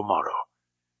noon tomorrow.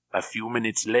 A few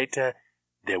minutes later,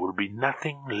 there will be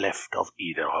nothing left of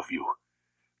either of you.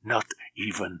 Not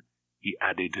even," he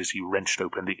added as he wrenched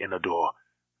open the inner door,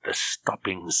 "the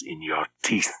stoppings in your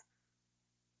teeth."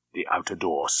 The outer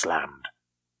door slammed.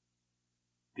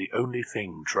 The only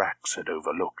thing Drax had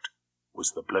overlooked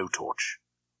was the blowtorch.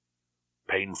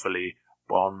 Painfully,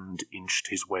 Bond inched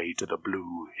his way to the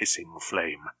blue, hissing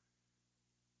flame.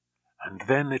 And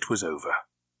then it was over.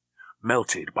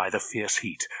 Melted by the fierce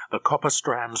heat, the copper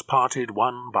strands parted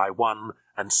one by one,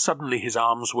 and suddenly his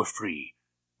arms were free.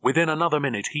 Within another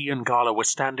minute he and Gala were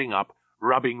standing up,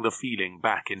 rubbing the feeling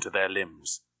back into their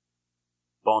limbs.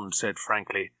 Bond said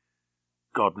frankly,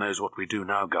 "God knows what we do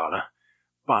now, Gala.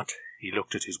 But," he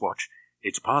looked at his watch,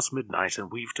 "it's past midnight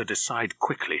and we've to decide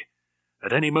quickly.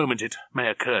 At any moment it may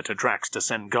occur to Drax to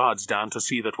send guards down to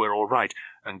see that we're all right,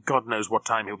 and God knows what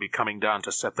time he'll be coming down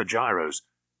to set the gyros."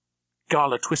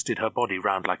 Gala twisted her body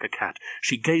round like a cat.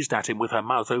 She gazed at him with her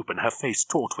mouth open, her face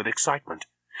taut with excitement.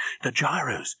 "The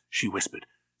gyros," she whispered.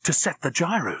 "To set the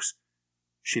gyros."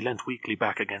 She leant weakly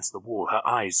back against the wall, her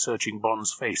eyes searching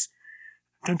Bond's face.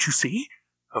 "Don't you see?"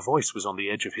 Her voice was on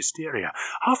the edge of hysteria.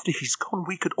 "After he's gone,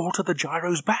 we could alter the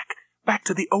gyros back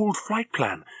to the old flight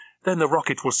plan. Then the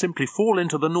rocket will simply fall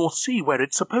into the North Sea where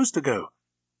it's supposed to go."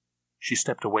 She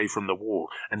stepped away from the wall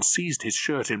and seized his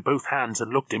shirt in both hands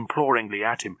and looked imploringly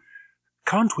at him.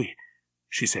 "Can't we?"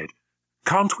 she said.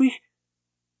 "Can't we?"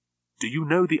 "Do you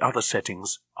know the other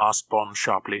settings?" asked Bond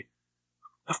sharply.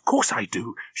 "Of course I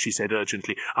do," she said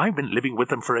urgently. "I've been living with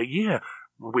them for a year.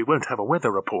 We won't have a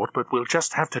weather report, but we'll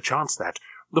just have to chance that.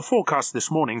 The forecast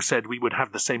this morning said we would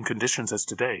have the same conditions as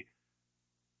today."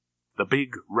 The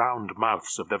big, round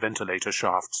mouths of the ventilator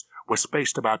shafts were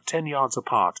spaced about 10 yards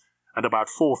apart and about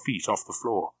 4 feet off the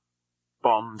floor.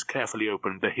 Bond carefully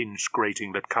opened the hinged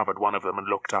grating that covered one of them and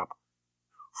looked up.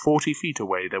 40 feet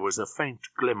away there was a faint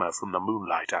glimmer from the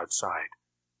moonlight outside.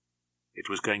 It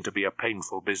was going to be a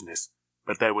painful business,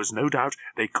 but there was no doubt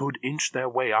they could inch their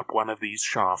way up one of these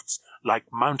shafts, like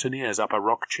mountaineers up a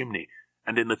rock chimney,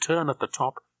 and in the turn at the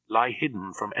top lie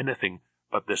hidden from anything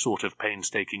but the sort of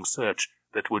painstaking search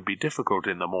that would be difficult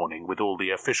in the morning with all the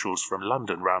officials from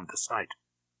London round the site.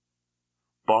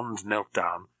 Bond knelt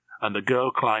down, and the girl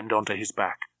climbed onto his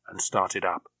back and started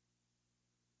up.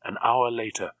 An hour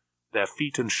later, their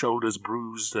feet and shoulders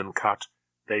bruised and cut,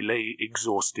 they lay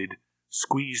exhausted,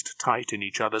 squeezed tight in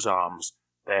each other's arms,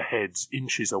 their heads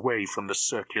inches away from the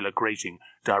circular grating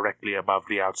directly above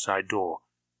the outside door,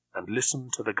 and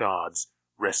listened to the guards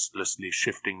restlessly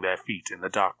shifting their feet in the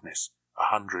darkness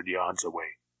 100 yards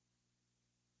away.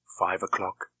 5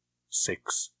 o'clock,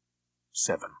 6,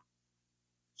 7.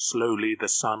 Slowly the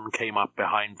sun came up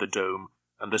behind the dome,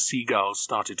 and the seagulls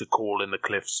started to call in the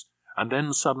cliffs, and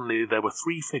then suddenly there were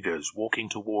 3 figures walking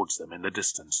towards them in the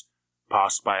distance,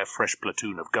 passed by a fresh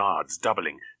platoon of guards,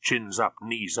 doubling, chins up,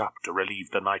 knees up, to relieve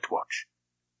the night watch.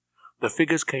 The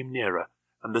figures came nearer,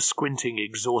 and the squinting,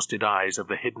 exhausted eyes of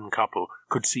the hidden couple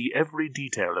could see every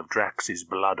detail of Drax's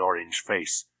blood-orange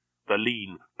face, the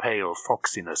lean, pale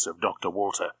foxiness of Dr.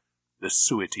 Walter, the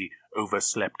suety,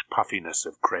 overslept puffiness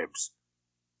of Krebs.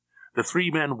 The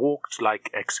 3 men walked like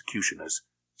executioners,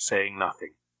 saying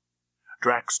nothing.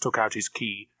 Drax took out his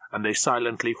key, and they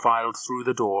silently filed through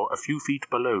the door a few feet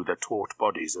below the taut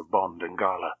bodies of Bond and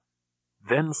Gala.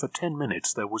 Then for 10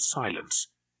 minutes there was silence,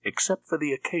 except for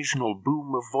the occasional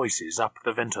boom of voices up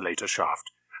the ventilator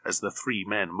shaft, as the 3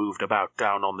 men moved about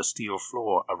down on the steel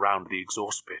floor around the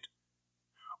exhaust pit.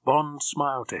 Bond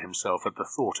smiled to himself at the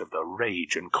thought of the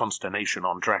rage and consternation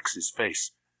on Drax's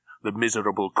face, the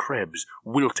miserable Krebs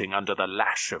wilting under the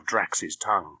lash of Drax's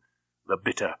tongue, the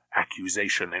bitter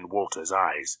accusation in Walter's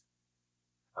eyes.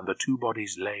 And the 2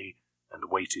 bodies lay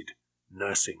and waited,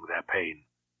 nursing their pain.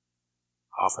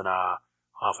 Half an hour,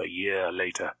 half a year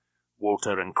later,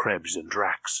 Walter and Krebs and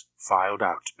Drax filed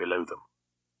out below them.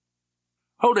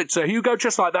 "Hold it, Sir Hugo,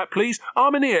 just like that, please.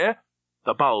 Arm in the air."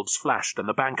 The bulbs flashed and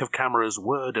the bank of cameras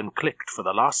whirred and clicked for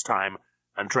the last time,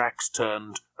 and Drax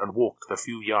turned and walked the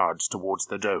few yards towards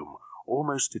the dome,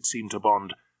 almost, it seemed to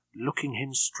Bond, looking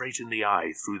him straight in the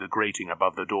eye through the grating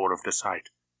above the door of the site.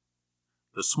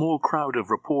 The small crowd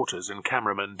of reporters and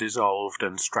cameramen dissolved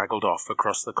and straggled off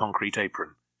across the concrete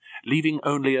apron, leaving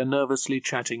only a nervously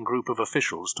chatting group of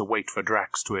officials to wait for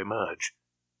Drax to emerge.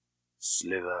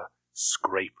 Slither,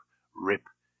 scrape, rip,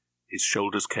 his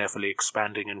shoulders carefully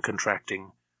expanding and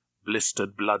contracting,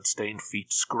 blistered, blood-stained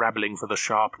feet scrabbling for the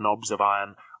sharp knobs of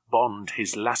iron, Bond,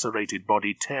 his lacerated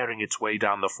body tearing its way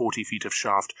down the 40 feet of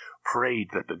shaft,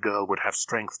 prayed that the girl would have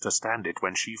strength to stand it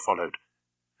when she followed.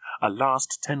 A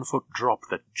last 10-foot drop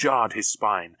that jarred his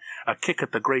spine, a kick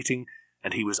at the grating,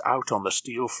 and he was out on the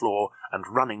steel floor and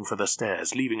running for the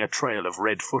stairs, leaving a trail of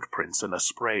red footprints and a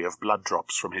spray of blood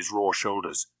drops from his raw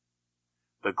shoulders.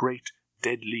 The great,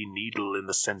 deadly needle in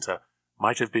the center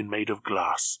might have been made of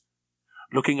glass.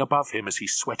 Looking above him as he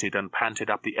sweated and panted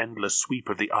up the endless sweep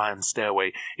of the iron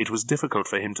stairway, it was difficult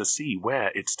for him to see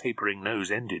where its tapering nose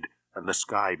ended and the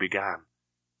sky began.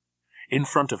 In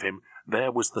front of him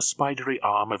there was the spidery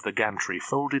arm of the gantry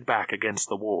folded back against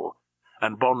the wall,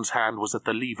 and Bond's hand was at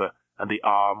the lever, and the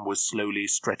arm was slowly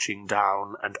stretching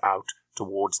down and out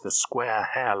towards the square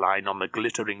hairline on the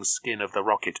glittering skin of the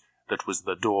rocket that was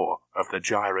the door of the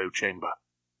gyro chamber.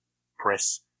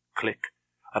 Press, click,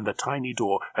 and the tiny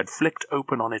door had flicked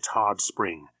open on its hard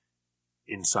spring.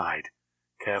 Inside,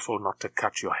 careful not to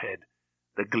cut your head,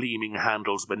 the gleaming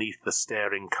handles beneath the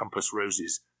staring compass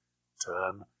roses.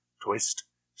 Turn, twist,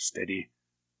 steady,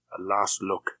 a last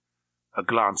look, a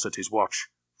glance at his watch.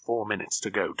 4 minutes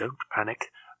to go. Don't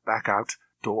panic. Back out,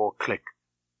 door click.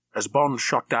 As Bond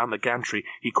shot down the gantry,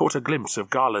 he caught a glimpse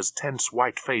of Gala's tense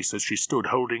white face as she stood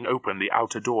holding open the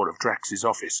outer door of Drax's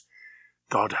office.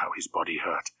 God, how his body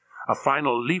hurt. A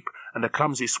final leap and a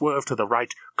clumsy swerve to the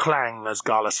right, clang as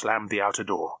Gala slammed the outer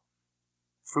door.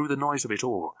 Through the noise of it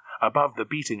all, above the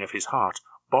beating of his heart,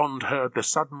 Bond heard the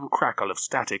sudden crackle of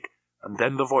static, and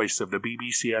then the voice of the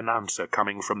BBC announcer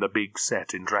coming from the big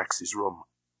set in Drax's room.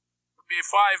 "Be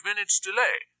 5 minutes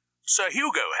delay. Sir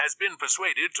Hugo has been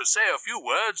persuaded to say a few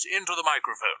words into the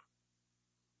microphone.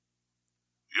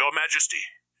 Your Majesty,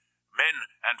 men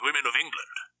and women of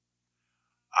England,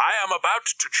 I am about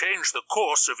to change the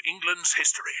course of England's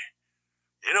history.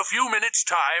 In a few minutes'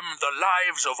 time, the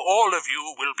lives of all of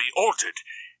you will be altered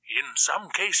in some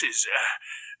cases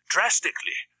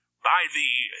drastically, by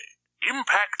the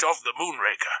impact of the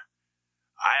Moonraker.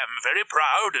 I am very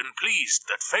proud and pleased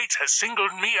that fate has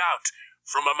singled me out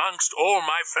from amongst all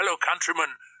my fellow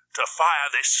countrymen to fire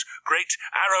this great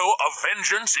arrow of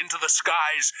vengeance into the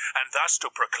skies, and thus to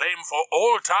proclaim for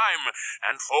all time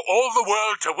and for all the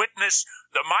world to witness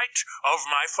the might of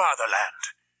my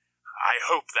fatherland. I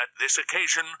hope that this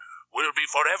occasion will be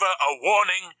forever a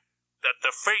warning that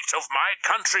the fate of my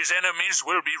country's enemies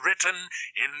will be written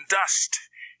in dust,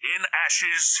 in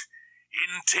ashes,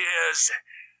 in tears,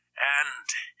 and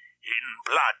in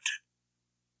blood.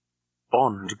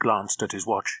 Bond glanced at his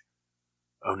watch.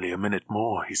 "Only a minute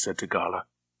more," he said to Gala.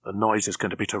 "The noise is going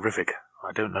to be terrific.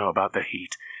 I don't know about the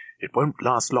heat. It won't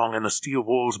last long, and the steel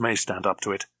walls may stand up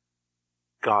to it."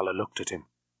 Gala looked at him.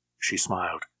 She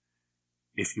smiled.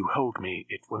 "If you hold me,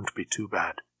 it won't be too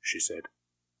bad," she said.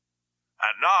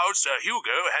 And now Sir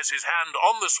Hugo has his hand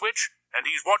on the switch, and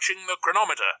he's watching the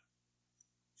chronometer.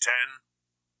 10.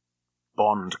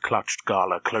 Bond clutched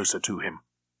Gala closer to him.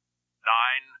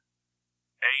 9,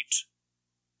 8,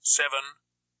 7,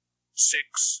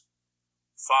 6,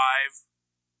 5,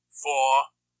 4,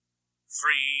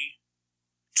 3,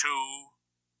 2,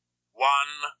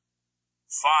 1,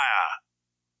 fire!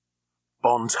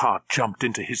 Bond's heart jumped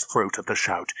into his throat at the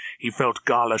shout. He felt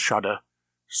Gala shudder.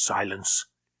 Silence.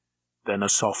 Then a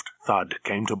soft thud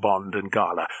came to Bond and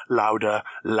Gala. Louder,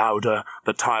 louder.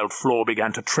 The tiled floor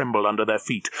began to tremble under their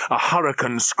feet. A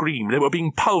hurricane screamed. They were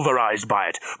being pulverized by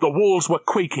it. The walls were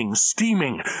quaking,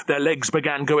 steaming. Their legs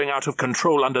began going out of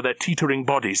control under their teetering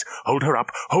bodies. "Hold her up!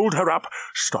 Hold her up!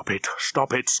 Stop it!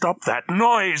 Stop it! Stop that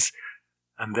noise!"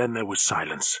 And then there was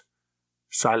silence.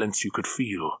 Silence you could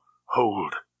feel,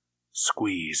 hold,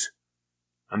 squeeze.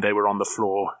 And they were on the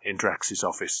floor in Drax's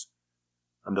office.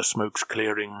 And the smoke's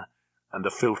clearing, and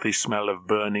the filthy smell of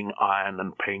burning iron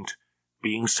and paint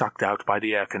being sucked out by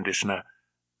the air conditioner,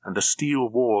 and the steel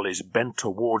wall is bent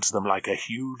towards them like a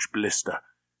huge blister.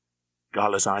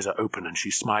 Gala's eyes are open and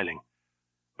she's smiling.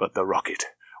 But the rocket,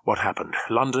 what happened?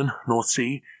 London? North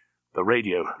Sea? The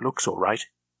radio looks all right.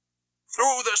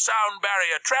 Through the sound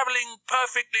barrier, travelling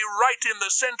perfectly right in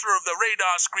the centre of the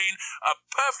radar screen, a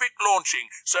perfect launching.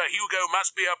 Sir Hugo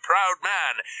must be a proud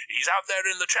man. He's out there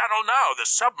in the channel now. The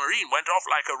submarine went off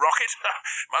like a rocket.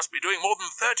 Must be doing more than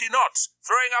 30 knots,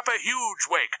 throwing up a huge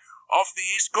wake. Off the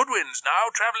east, good winds now,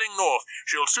 travelling north.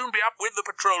 She'll soon be up with the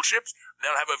patrol ships.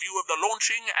 They'll have a view of the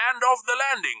launching and of the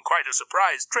landing. Quite a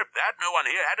surprise trip, that. No one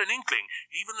here had an inkling.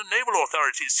 Even the naval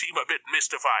authorities seem a bit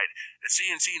mystified.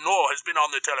 C&C Nor has been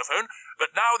on the telephone,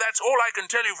 but now that's all I can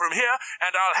tell you from here,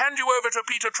 and I'll hand you over to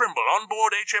Peter Trimble on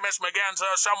board HMS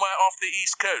Merganser somewhere off the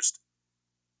east coast.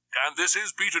 And this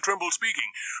is Peter Trimble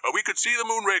speaking. We could see the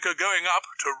Moonraker going up.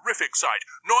 Terrific sight.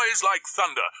 Noise like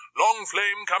thunder. Long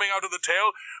flame coming out of the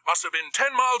tail. Must have been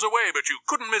 10 miles away, but you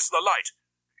couldn't miss the light.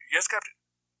 Yes, Captain?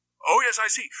 Oh, yes, I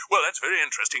see. Well, that's very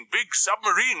interesting. Big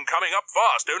submarine coming up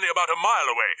fast, only about a mile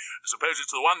away. I suppose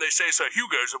it's the one they say Sir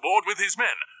Hugo's aboard with his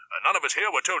men. None of us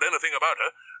here were told anything about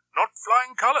her. Not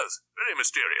flying colours. Very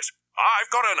mysterious. I've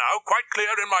got her now, quite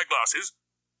clear in my glasses.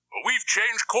 We've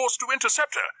changed course to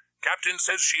intercept her. Captain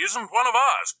says she isn't one of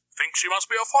ours. Thinks she must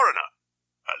be a foreigner.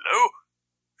 Hello?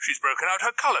 She's broken out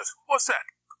her colours. What's that?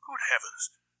 Good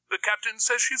heavens. The captain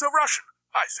says she's a Russian.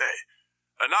 I say.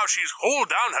 And now she's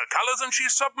hauled down her colours and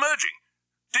she's submerging.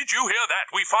 Did you hear that?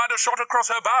 We fired a shot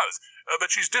across her bows, but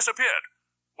she's disappeared.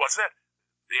 What's that?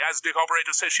 The ASDIC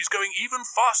operator says she's going even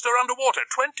faster underwater.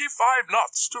 25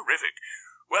 knots. Terrific.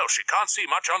 Well, she can't see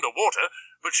much underwater,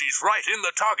 but she's right in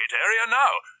the target area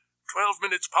now. 12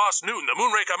 minutes past noon. The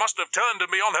Moonraker must have turned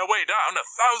and be on her way down,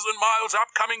 1,000 miles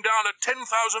up, coming down at 10,000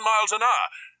 miles an hour.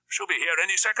 She'll be here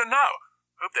any second now.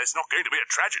 Hope there's not going to be a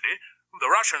tragedy.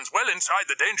 The Russian's well inside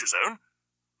the danger zone.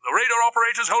 The radar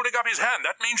operator's holding up his hand.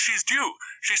 That means she's due.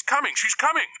 She's coming. She's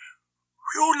coming.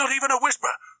 You're not even a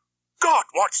whisper. God,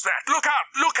 what's that? Look out!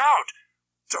 Look out!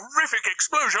 Terrific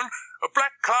explosion. A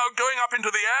black cloud going up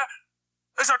into the air.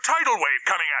 There's a tidal wave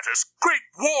coming at us. Great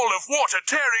wall of water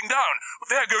tearing down.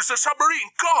 There goes the submarine.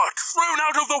 God, thrown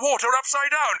out of the water upside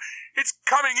down. It's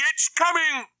coming. It's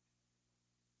coming.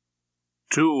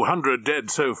 200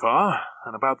 dead so far,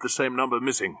 and about the same number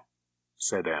missing,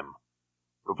 said M.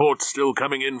 Reports still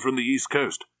coming in from the east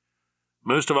coast.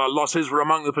 Most of our losses were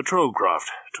among the patrol craft.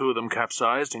 2 of them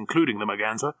capsized, including the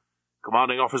Merganser.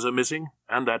 Commanding officer missing,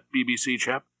 and that BBC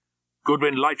chap.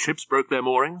 Goodwin lightships broke their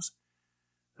moorings.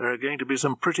 There are going to be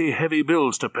some pretty heavy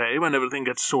bills to pay when everything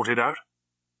gets sorted out.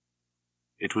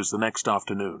 It was the next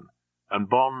afternoon, and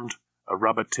Bond, a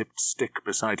rubber-tipped stick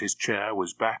beside his chair,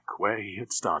 was back where he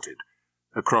had started,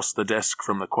 across the desk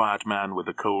from the quiet man with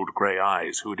the cold grey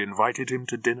eyes who had invited him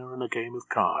to dinner and a game of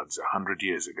cards 100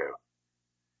 years ago.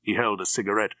 He held a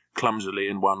cigarette clumsily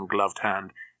in one gloved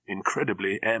hand.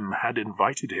 Incredibly, M had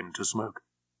invited him to smoke.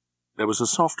 There was a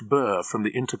soft burr from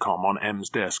the intercom on M's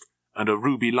desk, and a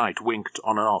ruby light winked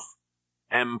on and off.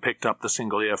 M picked up the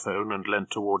single earphone and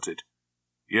leant towards it.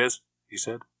 "Yes," he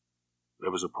said.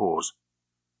 There was a pause.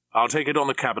 "I'll take it on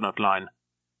the cabinet line."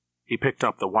 He picked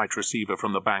up the white receiver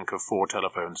from the bank of 4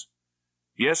 telephones.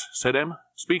 "Yes," said M.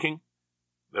 "Speaking."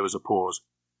 There was a pause.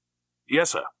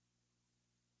 "Yes, sir."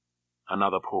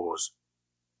 Another pause.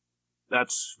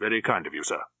 "That's very kind of you,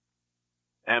 sir."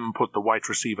 M put the white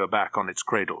receiver back on its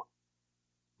cradle.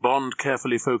 Bond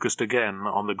carefully focused again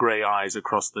on the grey eyes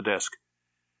across the desk.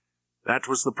 "That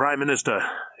was the Prime Minister,"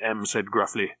 M said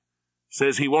gruffly.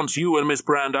 "Says he wants you and Miss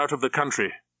Brand out of the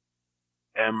country."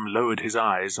 M lowered his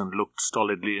eyes and looked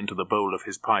stolidly into the bowl of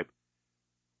his pipe.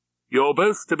 "You're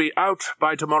both to be out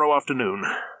by tomorrow afternoon.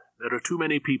 There are too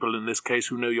many people in this case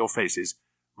who know your faces.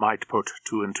 Might put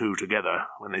 2 and 2 together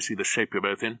when they see the shape you're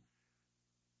both in.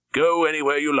 Go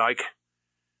anywhere you like.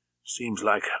 Seems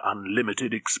like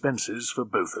unlimited expenses for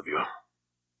both of you."